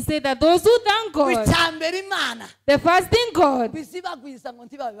Imana. he said that those who thank God, Witambera Imana. the fasting God, Bizibagwiza ngo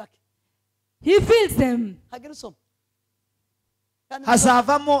ntibabe bake. he fills them. Hagira usoma. Kandi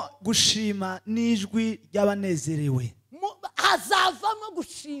hazavamo gushima n'ijwi ry'abanezerewe. hazavamo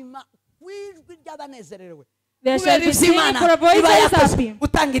gushima kw'ijwi ry'abanezerewe. There shall Kubera be ibyo singing Imana for a voice iba that is yakoze happy.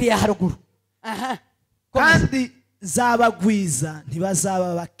 utangiriye haruguru. Aha. Kandi zabagwiza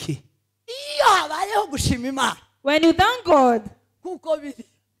ntibazaba bake. Iyo habayeho gushima Imana When you thank God, kuko biri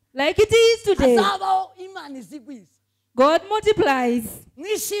like it is today, hazabaho Imana izigwiza. God multiplies.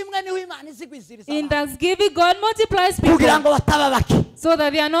 Mwishimwe niho Imana izigwiziriza In abantu. thanksgiving, God multiplies Kugira people ngo bataba bake. so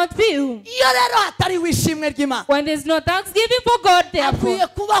that they are not few. Iyo rero hatari wishimwe ry'Imana When there's no thanksgiving for God, therefore, hakwiye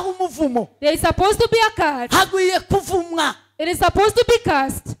kubaho umuvumo. there is supposed to be a curse. Hakwiye kuvumwa. It is supposed to be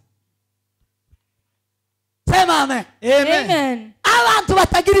cast. Sema amen. Amen. Abantu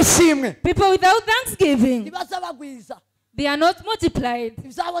batagira ishimwe People without thanksgiving, ntibaza bagwiza. they are not multiplied.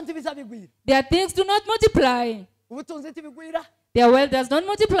 Ibyabo ntibiza bigwira. Their things do not multiply. Ubutunzi ntibigwira. Their wealth does not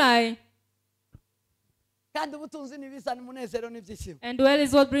multiply. Kandi ubutunzi ntibizana umunezero n'ibyishimo. And wealth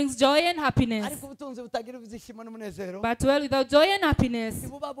is what brings joy and happiness. Ariko ubutunzi butagira ibyishimo n'umunezero But wealth without joy and happiness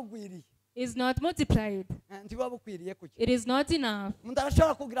ntibuba bugwiriye. is not multiplied. Ntibuba bukwiriye kuki. It is not enough. Umuntu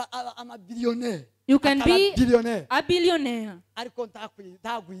arashobora kugira amabiliyoneri. You can be Billionaire. a billionaire, Ariko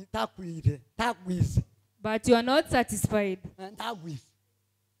ntagwize. but you are not satisfied. Ntagwize.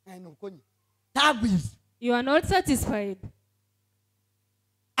 Nuko nyine. Ntagwize. You are not satisfied.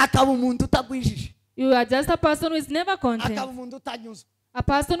 Akaba umuntu utagwijije. You are just a person who is never Akaba content. umuntu utanyuzwe. A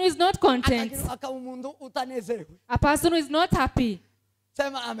person who is not content. Akaba umuntu utanezerewe. A person who is not happy.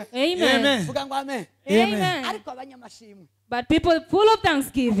 Sema amen. Amen. Vuga ngo amen. Amen. Ariko abanyamashimwe But people full of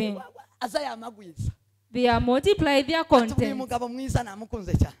thanksgiving, azayamagwiza. they are multiplied their Atubwiye content. umugabo mwiza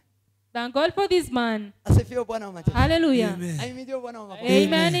namukunze cyane. Thank God for this man. Asifiwe Bwana wa majeshi. Hallelujah. Ahimidiwe Bwana wa majeshi.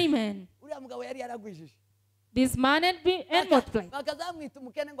 Amen. Amen. Uriya mugabo yari yaragwijije. This man and multiplied. Bakazamwita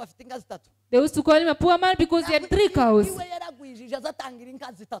umukene ngo afite inka zitatu. They used to call him a poor man because he had 3 cows. Iwe yaragwijije azatangira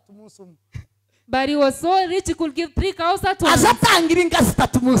inka zitatu umunsi umwe. But he was so rich he could give 3 cows at once. Azatangira inka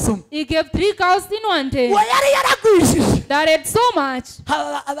zitatu umunsi umwe. He gave 3 cows in one day. Uwo yari yaragwijije. That had so much.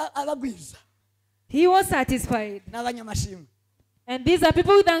 Abagwiza. He was satisfied. N'abanyamashimwe. And these are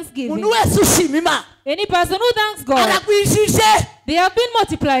people with thanksgiving. umuntu wese ushima Imana Any person who thanks God, aragwijije. they have been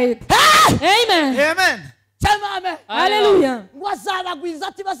multiplied. Hey! Amen. Amen. Sema amen. Hallelujah. ngo azabagwiza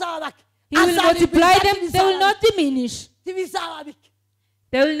ati bazaba bake. He will multiply them, they will not diminish. Tibizaba bike.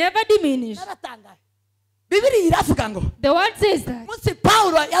 They will never diminish. Naratangaye. Bibiliya iravuga ngo The word says that. munsi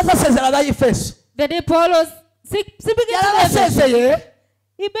Pawulo yazasezera abayefeso The day Paul was speaking to them, yarabasezeye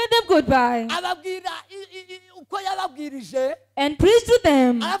he bade them goodbye ababwira uko yababwirije and preached to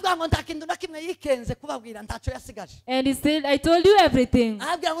them. aravuga ngo nta kintu na kimwe yikenze kubabwira ntacyo yasigaje. And he said, I told you everything.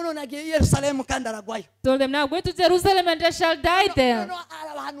 arabwira ngo none agiye i Yerusalemu kandi aragwayo. Told them, now go to Jerusalem and I shall die there. None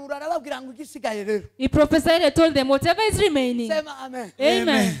arabahanura arababwira ngo igisigaye rero. He prophesied and told them, whatever is remaining. Sema amen.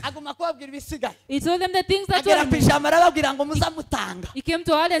 Amen. aguma kubabwira ibisigaye. He told them the things that agera were ku ijambo arababwira ngo muzamutanga He came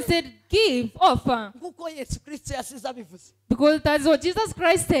to all and said, give, offer. kuko Yesu Kristo yasize abivuze. Because that's what Jesus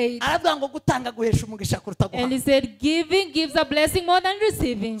Christ said. aravuga ngo gutanga guhesha umugisha kuruta And he guha. said, giving gives a blessing more than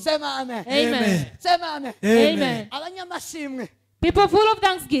receiving. Sema amen. Amen. Sema amen. Amen. abanyamashimwe People full of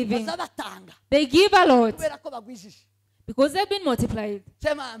thanksgiving, bazabatanga they give a lot kubera ko bagwijije. because they've been multiplied.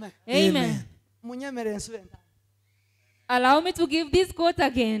 Sema amen. Amen. munyemerere nsubire nda. Allow me to give this quote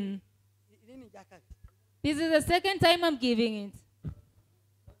again. Iri ni rya kabiri. This is the second time I'm giving it.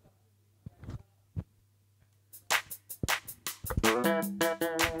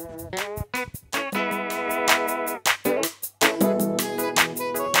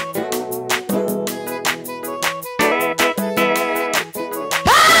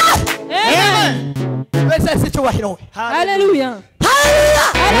 Amen. wese si icyubahiro we. Hallelujah.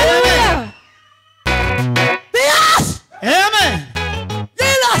 Hallelujah. Hallelujah. Yes. Amen.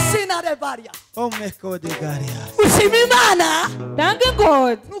 Yela sina de baria. Omekodegaria. ushima Imana Thanking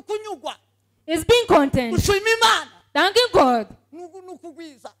God nukunyugwa. is being content. ushima Imana Thanking God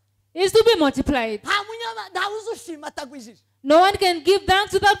nukugwiza. is to be multiplied. nta uzushima atagwijije. No one can give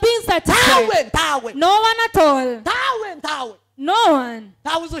thanks without being satisfied. ntawe No one at all. ntawe No one.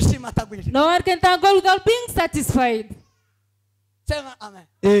 nta uzushima atagwijije. No one can thank God without being satisfied. Sema amen.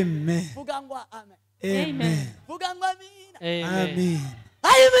 Amen. vuga ngo amen. Amen. vuga ngo amina. Amen.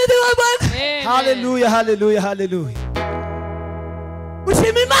 ayimidiwe Bwana. Amen. Hallelujah, hallelujah, hallelujah.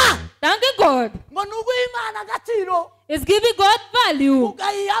 ushima Imana Thanking God ngo nuguha Imana agaciro is giving God value.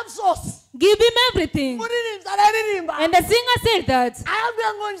 ugahiya byose. Give him everything. umuririmbyi araririmba And the singer said that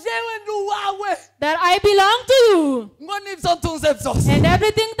aravuga ngo njyewe ndi uwawe I belong to you. ngo nibyo ntunze byose. And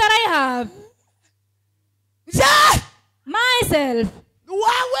everything that I have, nje myself,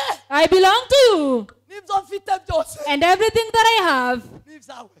 uwawe I belong to you. nibyo mfite byose And everything that I have ni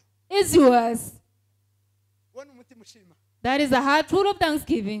ibyawe. is yours. wowe ni umutima ushima. That is a heart full of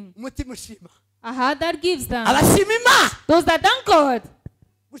thanksgiving. umutima ushima. A heart that gives thanks. abashima Imana Those that thank God.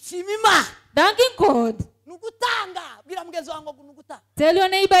 gushima Imana Thanking God. ni ugutanga. bwira mugenzi wawe ngo ni ugutanga. Tell your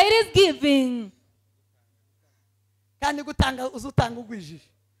neighbor it is giving. kandi gutanga uzutanga ugwijije.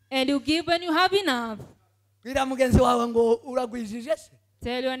 And you give when you have enough. bwira mugenzi wawe ngo uragwijije se.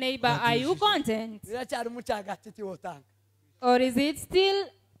 Tell your neighbor, are you content? biracyari mu cyagati tiwotanga. Or is it still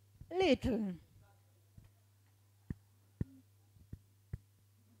little?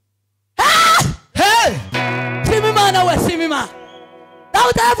 Hey! shima Imana we shima Imana.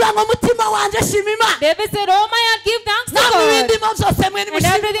 dawudi aravuga ngo umutima wanjye shima Imana. David said, oh my heart, give thanks to namwe God. ibindimo byose mwe And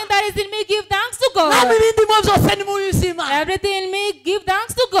nimushima. everything that is in me, give thanks to namwe God. ibindimo byose nimubishima. Everything in me, give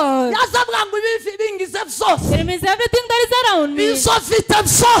thanks to God. yazavuga ngo ibi bingize byose. It means everything that is around me. bizo mfite And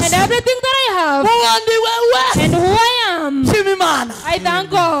byose. everything that I have. ubundi wewe And who I am. shima Imana. I thank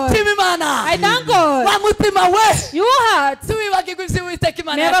God. shima Imana. I thank God. wa mutima we Your heart. siwibagirwe ibyo Uwiteka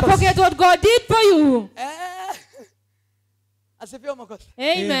Imana Never yakoze. forget what God did for you. asifiwe Mwokozi.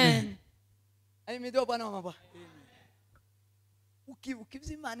 Amen. ahimidiwe Bwana wa mabwana. ukibuka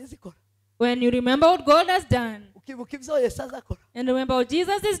ibyo Imana izikora. When you remember what God has done ukibuka ibyo Yesu azakora. and remember what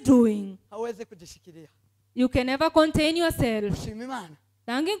Jesus is doing, hawezi kujishikilia. you can never contain yourself. shima Imana.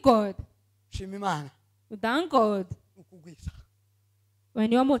 Thanking God. shima Imana. You thank God ukugwiza.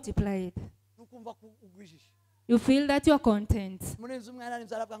 when you are multiplied. nukumva kugwijije. You feel that you are content. murenzi umwana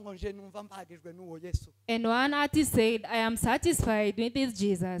nimza aravuga ngo nje numva mpagijwe n'uwo Yesu. And one artist said, I am satisfied with this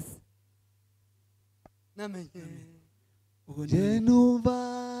Jesus. namenye. Nje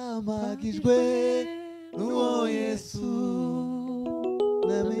numva mpagijwe n'uwo Yesu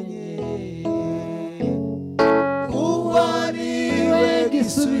namenye. Uwo niwe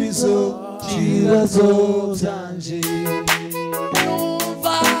gisubizo cy'ibibazo byanje.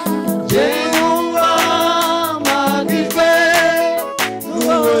 numva. Nje numva mpagijwe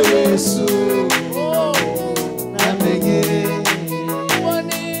n'uwo Yesu namenye. Uwo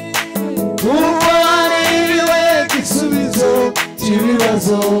niwe gisubizo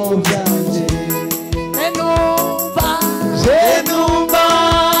cy'ibibazo byanjye numva numva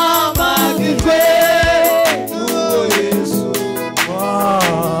magijwe n'uwo Yesu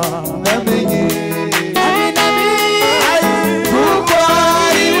namenye kuko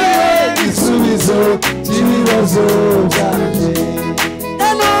ari we igisubizo cy'ibibazo byanjye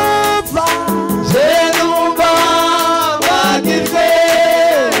numva numva magijwe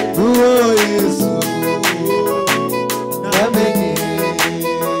n'uwo Yesu namenye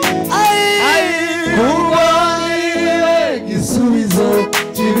kuko ari we igisubizo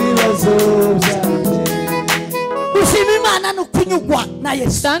cy'ibibazo byanjye gushima Imana ni ukunyugwa na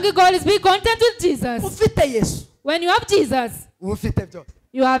Yesu. Thank God is be content with Jesus. Ufite Yesu When you have Jesus, ufite byose.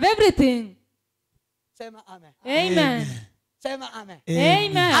 you have everything. Sema amen. Amen. Sema amen.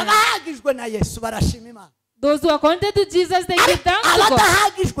 Amen. Abahagijwe na Yesu barashima Imana. Those who are content with Jesus, they give thanks to God.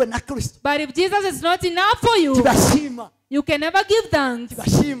 Abadahagijwe na Kristo But if Jesus is not enough for you, tibashima, you can never give thanks.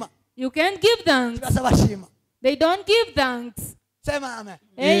 tibashima, You can't give thanks. tibasabashima. They don't give thanks. Sema amen.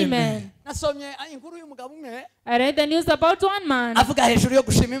 Amen. Nasomye inkuru y'umugabo umwe I read the news about one man avuga hejuru yo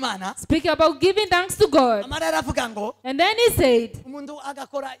gushima Imana. speaking about giving thanks to God. Amara aravuga ngo And then he said, umuntu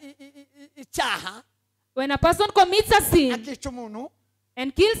agakora icyaha when a person commits a sin akica umuntu,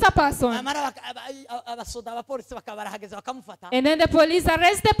 and kills a person, amara abasoda abapolisi bakaba barahageze bakamufata, and then the police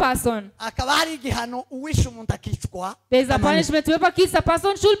arrest the person, akaba hari igihano uwishe umuntu akicwa, there is a punishment. Whoever kills a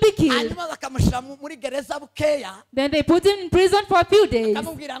person should be killed. hanyuma bakamushyira muri gereza bukeya, Then they put him in prison for a few days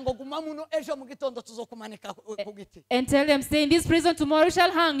bakamubwira ngo guma muno ejo mu gitondo tuzokumanika ku giti. and tell them, stay in this prison, tomorrow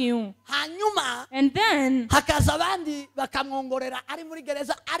shall hang you. Hanyuma And then hakaza abandi bakamwongorera ari muri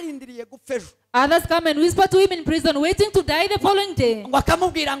gereza arindiriye gupfa ejo, others come and whisper to him in prison, waiting to die the following day, ngo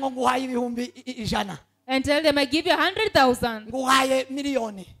akamubwira ngo nguhaye ibihumbi ijana, and tell them, I give you 100,000, nguhaye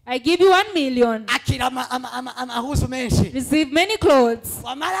miliyoni, I give you 1 million, akira amahuzu menshi. receive many clothes.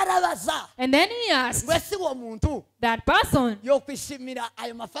 Wamara arabaza And then he asked ngo ese uwo muntu that person, yo kwishimira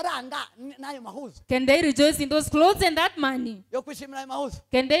ayo mafaranga n'ayo mahuzu, can they rejoice in those clothes and that money? yo kwishimira ayo mahuzu?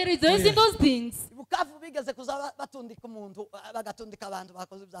 Can they rejoice in those things? Bukavu bigeze kuza batundika umuntu bagatundika abantu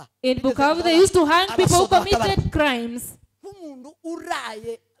bakoze ibyaha. In Bigeze Bukavu, kuza they used to hang people who abasoda committed crimes. nk'umuntu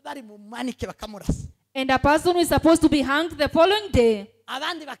uraye bari mu manike bakamurasa, And a person who is supposed to be hanged the following day,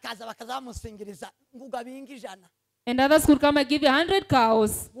 abandi bakaza bamusingiriza ngo ugabinga ijana, and others could come and give you 100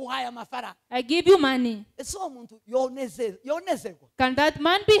 cows. nguhaye amafaranga. I give you money. Ese uwo muntu yonezerwa? Can that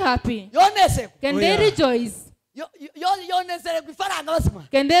man be happy? Yonezerwa? Can they rejoice? Yonezerwa ifaranga bazima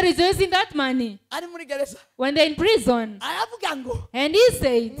Can they rejoice in that money ari muri gereza? when they're in prison? Aravuga ngo And he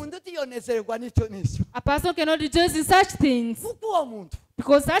said, umuntu utiyonezerwa n'icyo n'icyo, a person cannot rejoice in such things kuko uwo muntu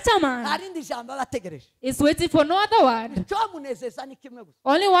because such a man nta rindi jambo aba ategereje. is waiting for no other word. icyamunezeza ni kimwe gusa,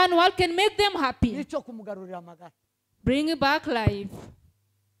 Only one word can make them happy. nicyo kumugarurira amagara Bring back life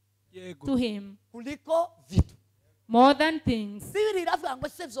to him kuliko vitu. more than things. Bibiri iravuga ngo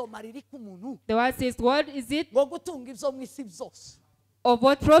ese vyomarira iki umuntu The word says, what is it? ngo gutunga ibyo mu isi byose, Of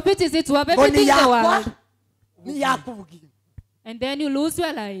what profit is it to have ngo everything in the niyakwa world niyakubwira and then you lose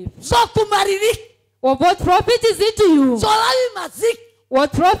your life? zo kumarira iki, Of what profit is it to you? zoba bimaze iki?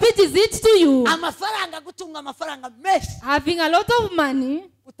 What profit is it to you? Amafaranga, gutunga amafaranga menshi Having a lot of money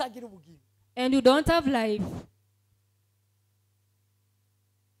utagira ubugingo. and you don't have life.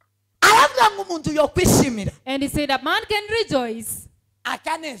 Aravuga ngo umuntu yo kwishimira And he said a man can rejoice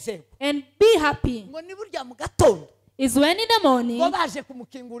akanezerwa and be happy ngo ni burya mu gatondo is when in the morning, ngo baje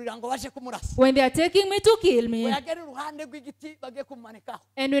kumukingurira ngo baje kumurasa, when they are taking me to kill ngo me, yagera iruhande rw'igiti bagiye kumumanikaho,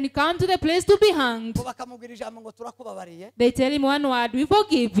 and when you come to the place to be hanged, ngo bakamubwira ijambo ngo turakubabariye they tell him one word, we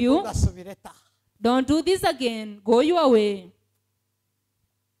forgive you, ugasubire taha. don't do this again, go your way.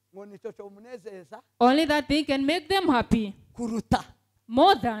 Ngo nicyo cyo umunezeza Only that thing can make them happy kuruta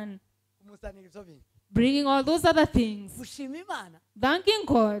more than kumuzanira ibyo bintu. bringing all those other things. Gushima Imana, Thanking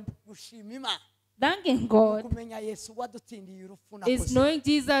God, gushima Imana, thanking God kumenya Yesu wadutsindiye urupfu is nakoze. knowing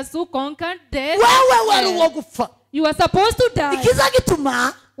Jesus who conquered death. Wewe wari uwo gupfa. You are supposed to die. Ikiza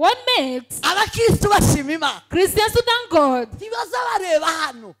gituma What makes abakristo bashima Imana Christians to thank God? ntibaza bareba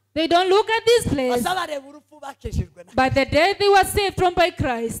hano, They don't look at this place, baza bareba urupfu bakeshejwe na. but the death they were saved from by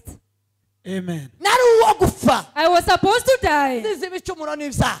Christ. Amen. Nari uwo gupfa I was supposed to die nizi ibicumuro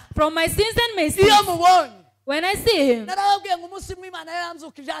n'ibyaha. from my sins and my Iyo sins. mubonye When I see him, narababwiye ngo umunsi umwe Imana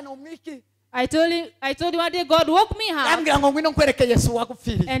yaranzukije hano mu iki, I told you one day God woke me up yambwira ngo ngwino nkwereke Yesu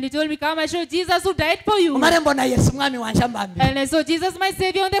wagupfiriye, and he told me, come and show Jesus who died for you. umare mbona Yesu umwami wanje ambambiye. And I saw Jesus my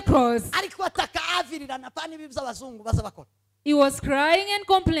Savior on the cross. Ariko ataka avirirana pani ibi by'abazungu baza bakora. He was crying and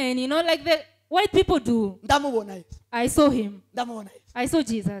complaining, like the white people do. Ndamubona Yesu, I saw him. ndamubona Yesu I saw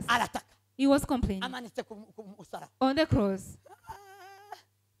Jesus. arataka He was complaining amanitse ku musaraba. on the cross.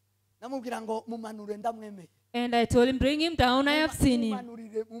 namubwira ngo mumanure ndamwemeye. And I told him, bring him down, I have seen him.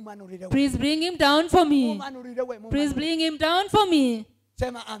 Mumanurire we. Please bring him down for me. Mumanurire we. Please bring him down for me.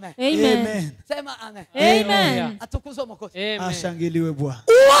 Sema amen. Amen. Sema amen. Amen. Atukuzwe Mwokozi. Amen. ashangiliwe Bwana.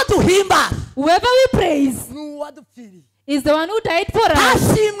 Uwo duhimba Whoever we praise n'uwadupfiriye. is the one who died for us.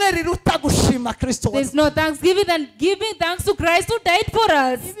 Hashimwe riruta gushima Kristo. There's no thanksgiving than giving thanks to Christ who died for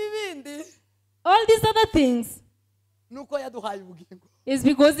us. Ibi bindi All these other things nuko yaduhaye ubugingo. is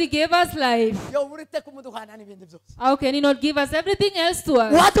because he gave us life. Yo burite kumuduhana n'ibindi byose. How can he not give us everything else to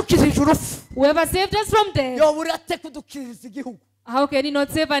us? Wadukirije urupfu. Whoever saved us from death, Yo burite kudukiriza igihugu. how can he not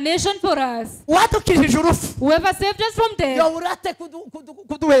save a nation for us? Wadukirije urupfu. Whoever saved us from Yo death, burite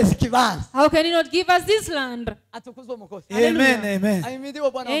kuduheza ikibanza. how can he not give us this land? Atukuzwe Mwokozi. Amen, amen.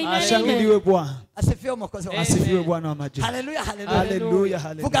 Ahimidiwe Bwana. Amen. Ashangiliwe Bwana. Asifiwe Mwokozi wangu. Asifiwe Bwana wa majeshi. Haleluya, haleluya. Haleluya,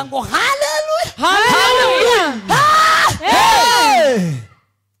 haleluya. Vuga ngo haleluya. Hallelujah! Hey!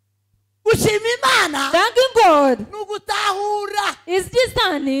 Ushima Imana Thanking God n'ugutahura is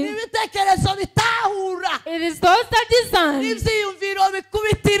discerning. n'ibitekerezo bitahura It is those that discern, n'ibyiyumviro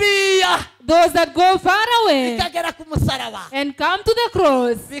bikubitiriya those that go far away bikagera ku musaraba and come to the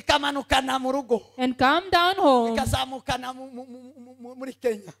cross bikamanukana mu rugo and come down home bikazamukana muri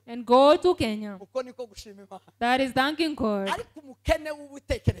Kenya. and go to Kenya. Uko niko gushima Imana. That is thanking God. Ariko umukene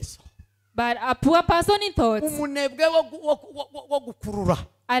w'ibitekerezo, But a poor person in thoughts, umunebwe wo gukurura,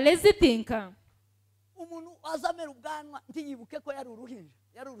 a lazy thinker, umuntu azamera ubwanwa ntiyibuke ko yari uruhinja,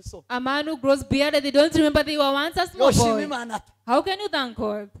 yari urusobe. a man who grows bearded, they don't remember they were once a small Yoshima boy. Imana ati How can you thank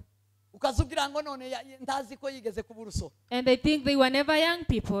God? ukazugira ngo none ndazi ko yigeze kuba urusobe. And they think they were never young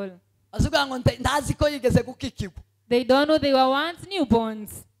people. Azugira ngo ndazi ko yigeze gukikirwa. They don't know they were once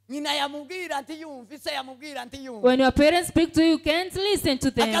newborns. Nyina yamubwira nti yumva, ise yamubwira nti yumva. When your parents speak to you, you can't listen to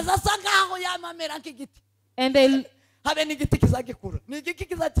them. Akaza asa nkaho yamamera nk'igiti. And they Habe n'igiti kizagikura. Ni igiti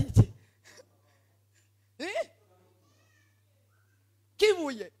kizakiki.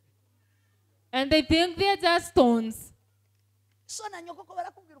 Kibuye. think they're just stones. So na nyoko ko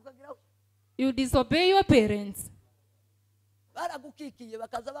barakubwira ukagira You disobey your parents. baragukikiye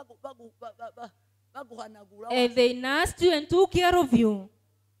bakaza baguhanagura. And they nursed you and took care of you.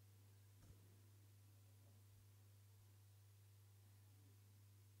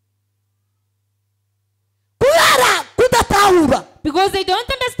 Kubera kudatahura. Because they don't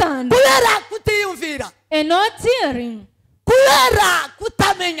understand. Kubera kutiyumvira. And not hearing. Kubera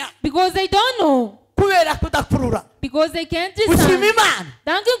kutamenya. Because they don't know. Kubera kudakurura. Because they can't Ushima discern. Imana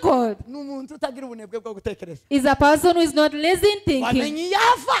Thanking God n'umuntu utagira ubunebwe bwo gutekereza. is a person who is not lazy in thinking. Wamenye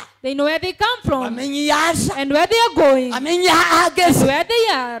yava, They know where they come from wamenye yaje, and where they are going, amenye ahageze, where they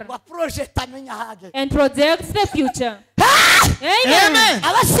are, wa project amenye ahageze. and projects the future. Amen.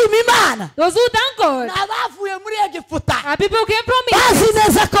 Abashima Imana Those who thank God n'abavuye muri Egiputa are people who came from bazi Egypt.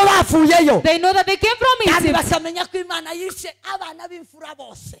 neza ko bavuyeyo They know that they came from kandi Egypt. bakamenya ko Imana yishe abana b'imfura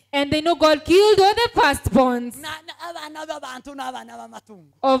bose, And they know God killed all the firstborns abana b'abantu n'abana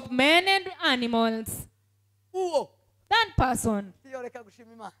b'amatungo. of men and animals. Uwo That person tiyoreka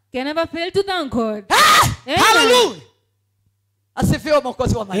gushima Imana. can never fail to thank God. Amen. Hallelujah. Asifiwe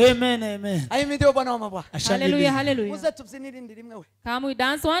Mwokozi wa maisha. Amen, amen. Ahimidiwe Bwana wa mabwana. Hallelujah, hallelujah. Muze tubyinire indiri imwe we. Come, we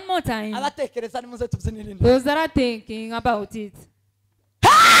dance one more time. Abatekereza ni muze tubyinire indiri. Those that are thinking about it.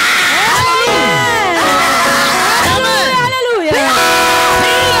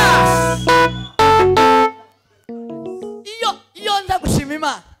 Hallelujah. Iyo nza gushima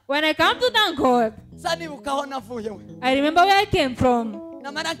Imana. When I come to thank God, Sanibuka aho navuye we. I remember where I came from.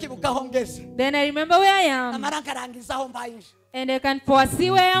 Namara nkibuka aho ngeze. Then I remember where I am. Namara nkarangiza aho mbayije. And I can foresee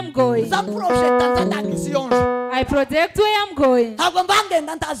where I'm going. Za project ndangiza iyonje. I project where I'm going. Ntabwo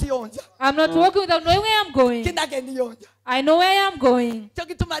mbangenda ndazi iyonje. I'm not walking without knowing where I'm going. Kindagenda iyonje. I know where I'm going. Cyo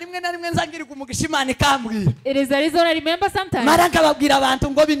gituma rimwe na rimwe nzangirika umugisha Imana ikambwira. It is the reason I remember sometimes. Mara nkababwira abantu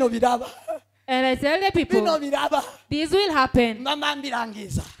ngo bino biraba. And I tell the Bino people, biraba. this will happen. Mama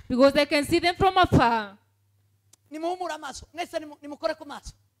mbirangiza. Because I can see them from afar. Nimuhumura amaso. Mwese nimukore ku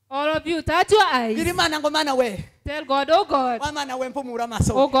maso. All of you, touch your eyes. Biri Imana ngo Mana we. Tell God, oh God. Wa Mana we mpumura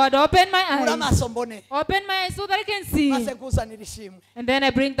amaso. Oh God, open my Mpumura eyes. amaso mbone. Open my eyes so that I can see. Maze nkuzanira ishimwe. And then I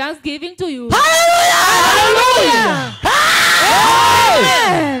bring thanksgiving to you. Hallelujah!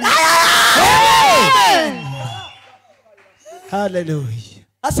 Amen. Hallelujah.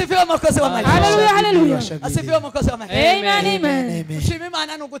 Asifiwe Mwokozi wa maisha. Hallelujah, hallelujah. Asifiwe Mwokozi wa maisha. Amen, amen. Ushima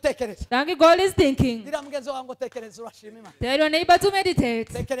Imana nugutekereza. Thank you, God is thinking. Gira mugenzi wangu tekereza urashima Imana. Tell your neighbor to meditate.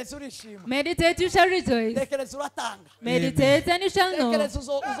 Tekereza urishima. Meditate, you shall rejoice. Tekereza uratanga. Meditate, and you shall know. Tekereza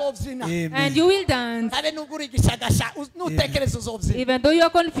uzobyina. And you will dance. Habe nugura igishagasha nutekereza uzobyina. Even though you are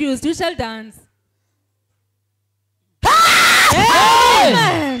confused, you shall dance. Amen.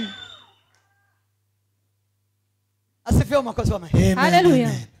 Amen. Asifiwe mwokozi wa maisha. Amen. Hallelujah.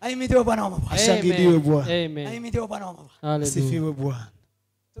 Amen. Ahimidiwe Bwana wa mabwana. Ashangiliwe Bwana. Amen. Ahimidiwe Bwana wa mabwana. Hallelujah. Asifiwe Bwana.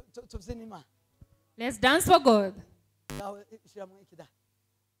 Tubyine Imana. Let's dance for God. Yawe ishyiramo ikida.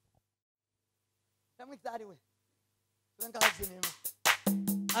 Shyiramo ikidari we. Tuzenga babyine Imana.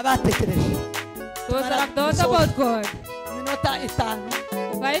 Abatekereje. Those that have thought about God. Iminota 5.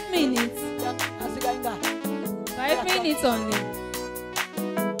 5 minutes. Asigaye ngaho. 5 minutes only.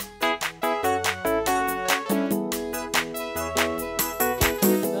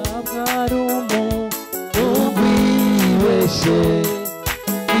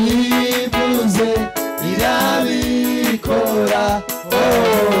 Ibuze irabikora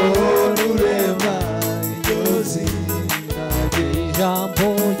rurema yozi ijambo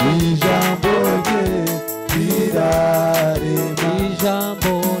rye rirarema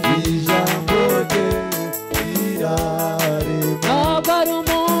ijambo rye rirarema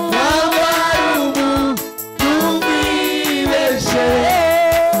abarumu tumibeshe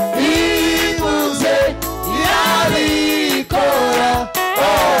ibuze irabikora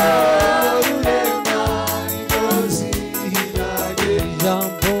rurema yozi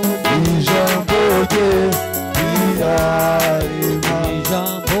ijambo rye rirarema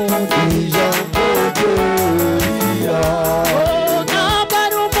ijambo rye rirarema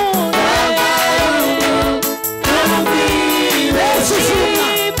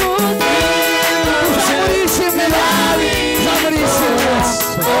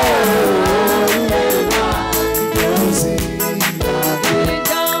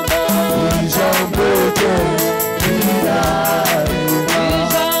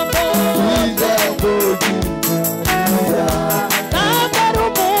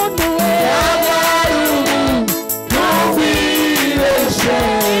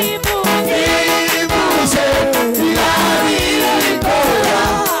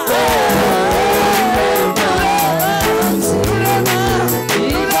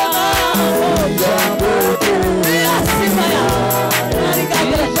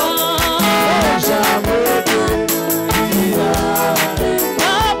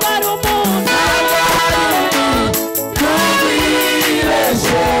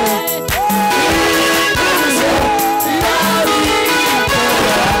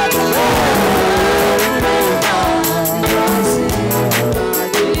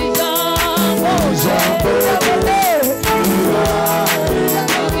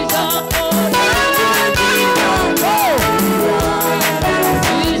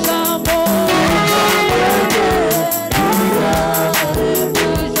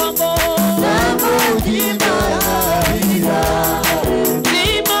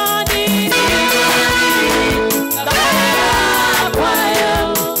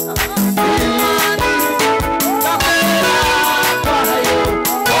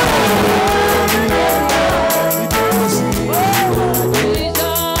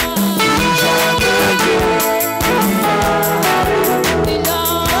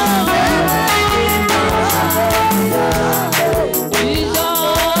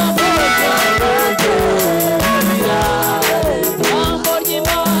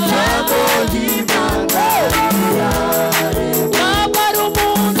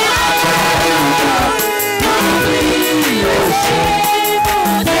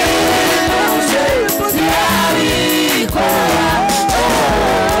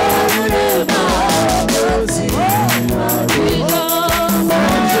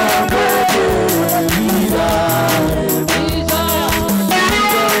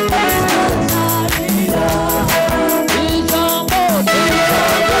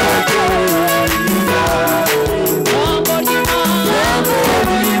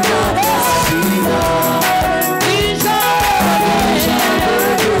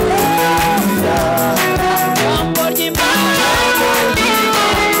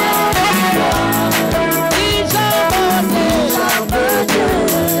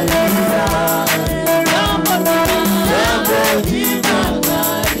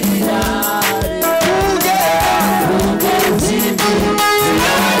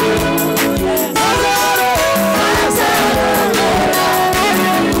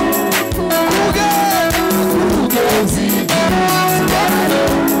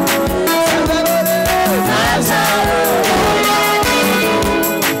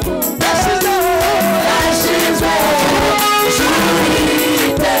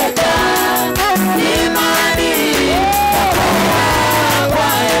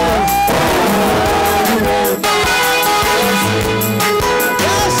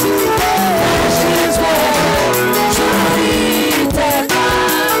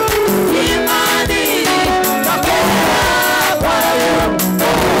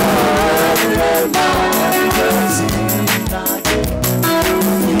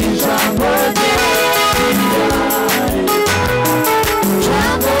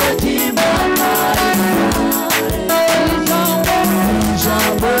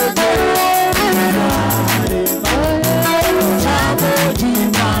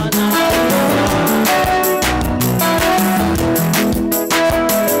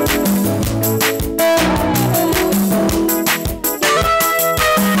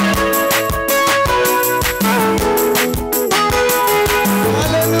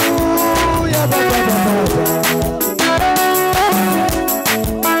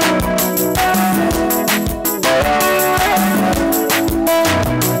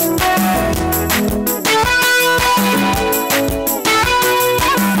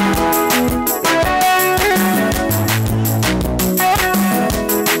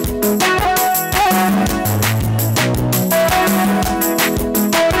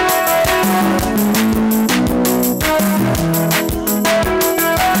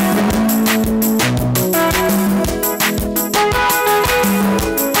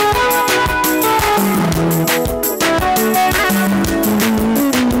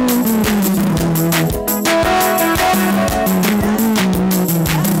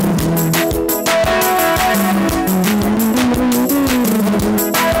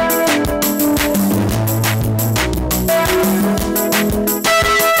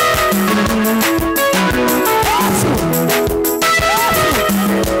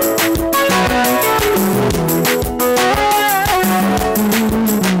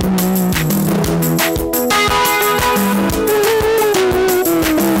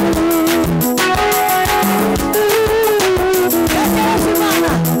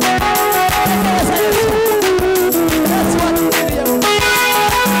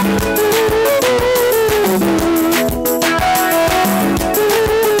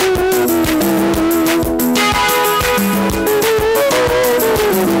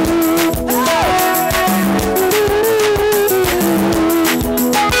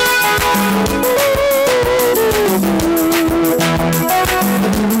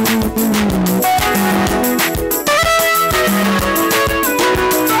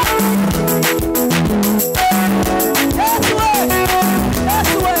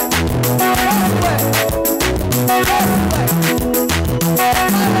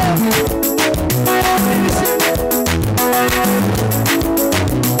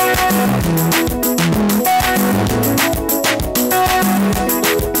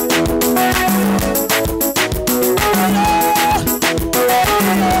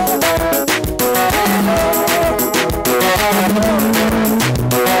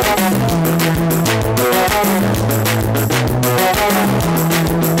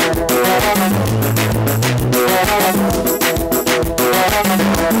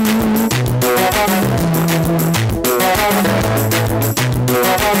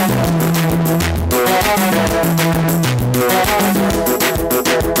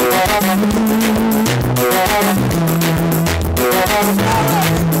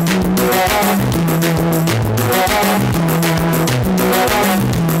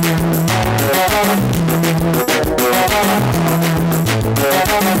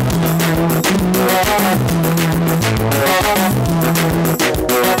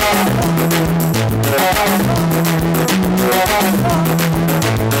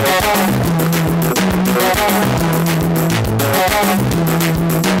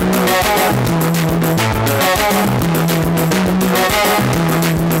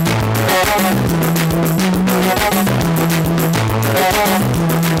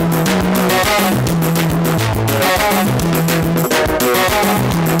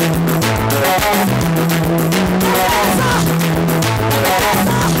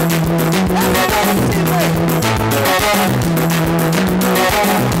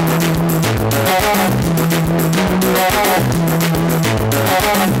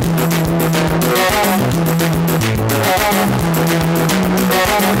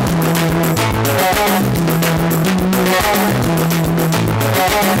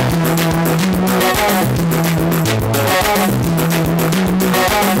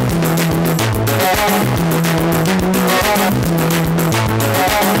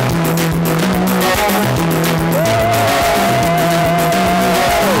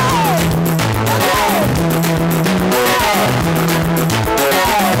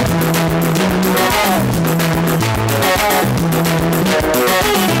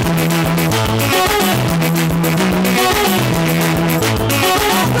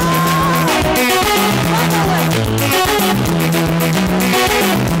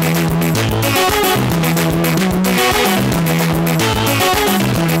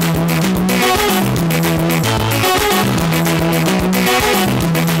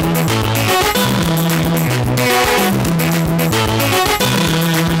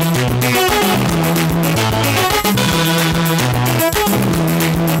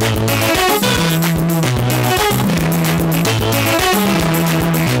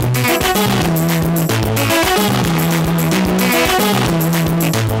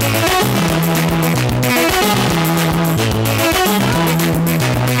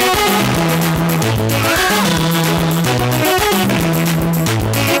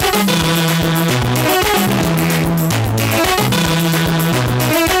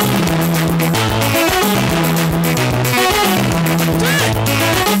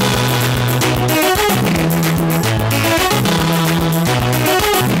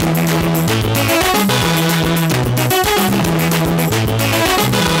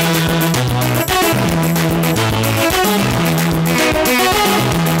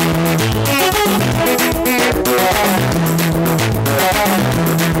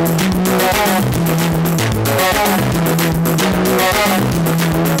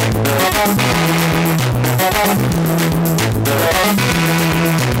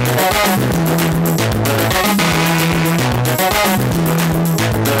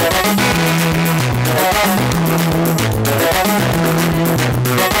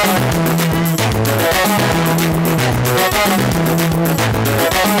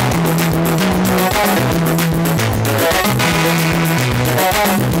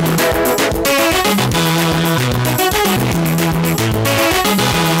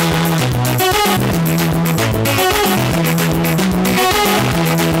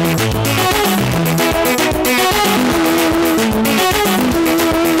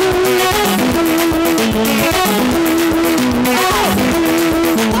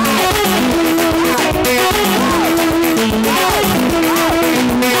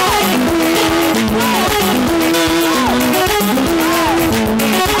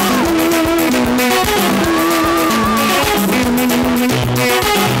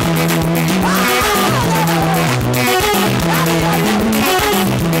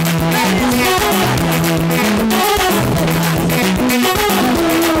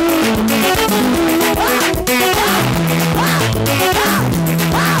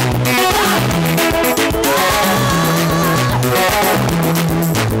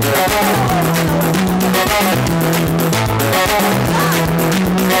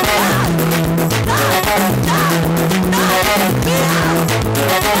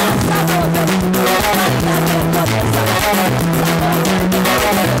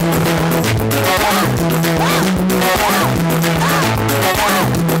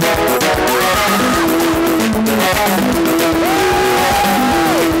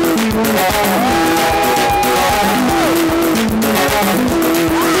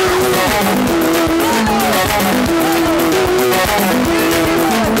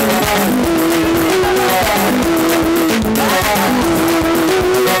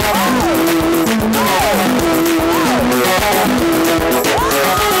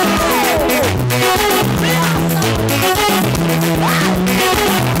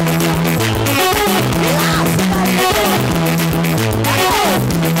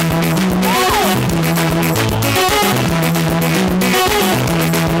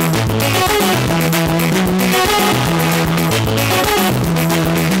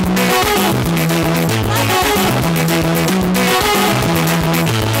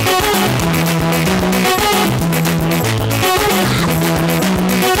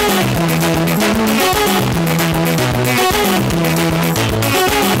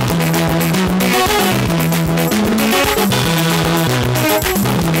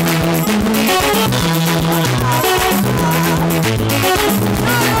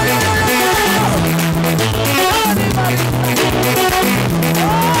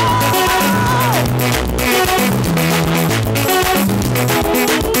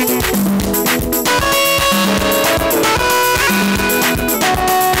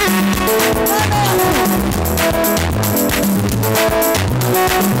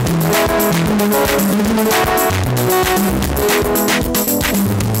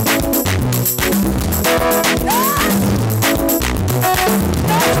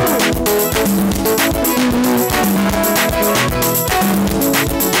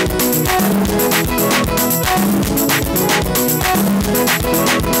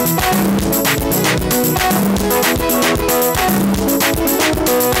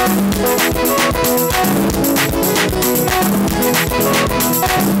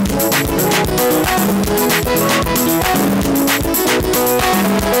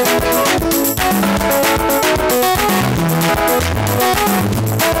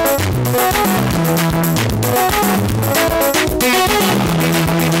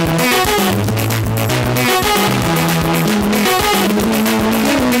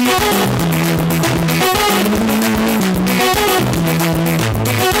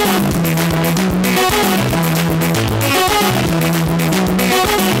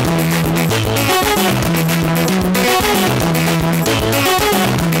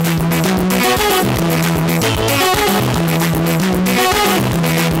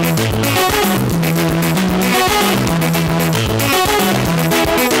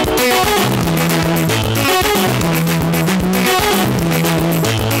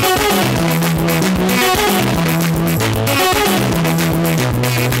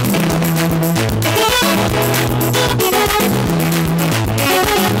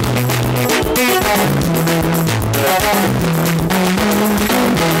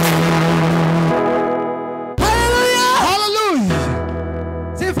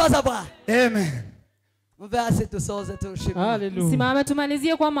Wifuza Bwana. Amen. Mvase tusoze tushimwe. Hallelujah. Simama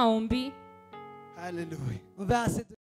tumalizie kwa maombi. Hallelujah. Mvase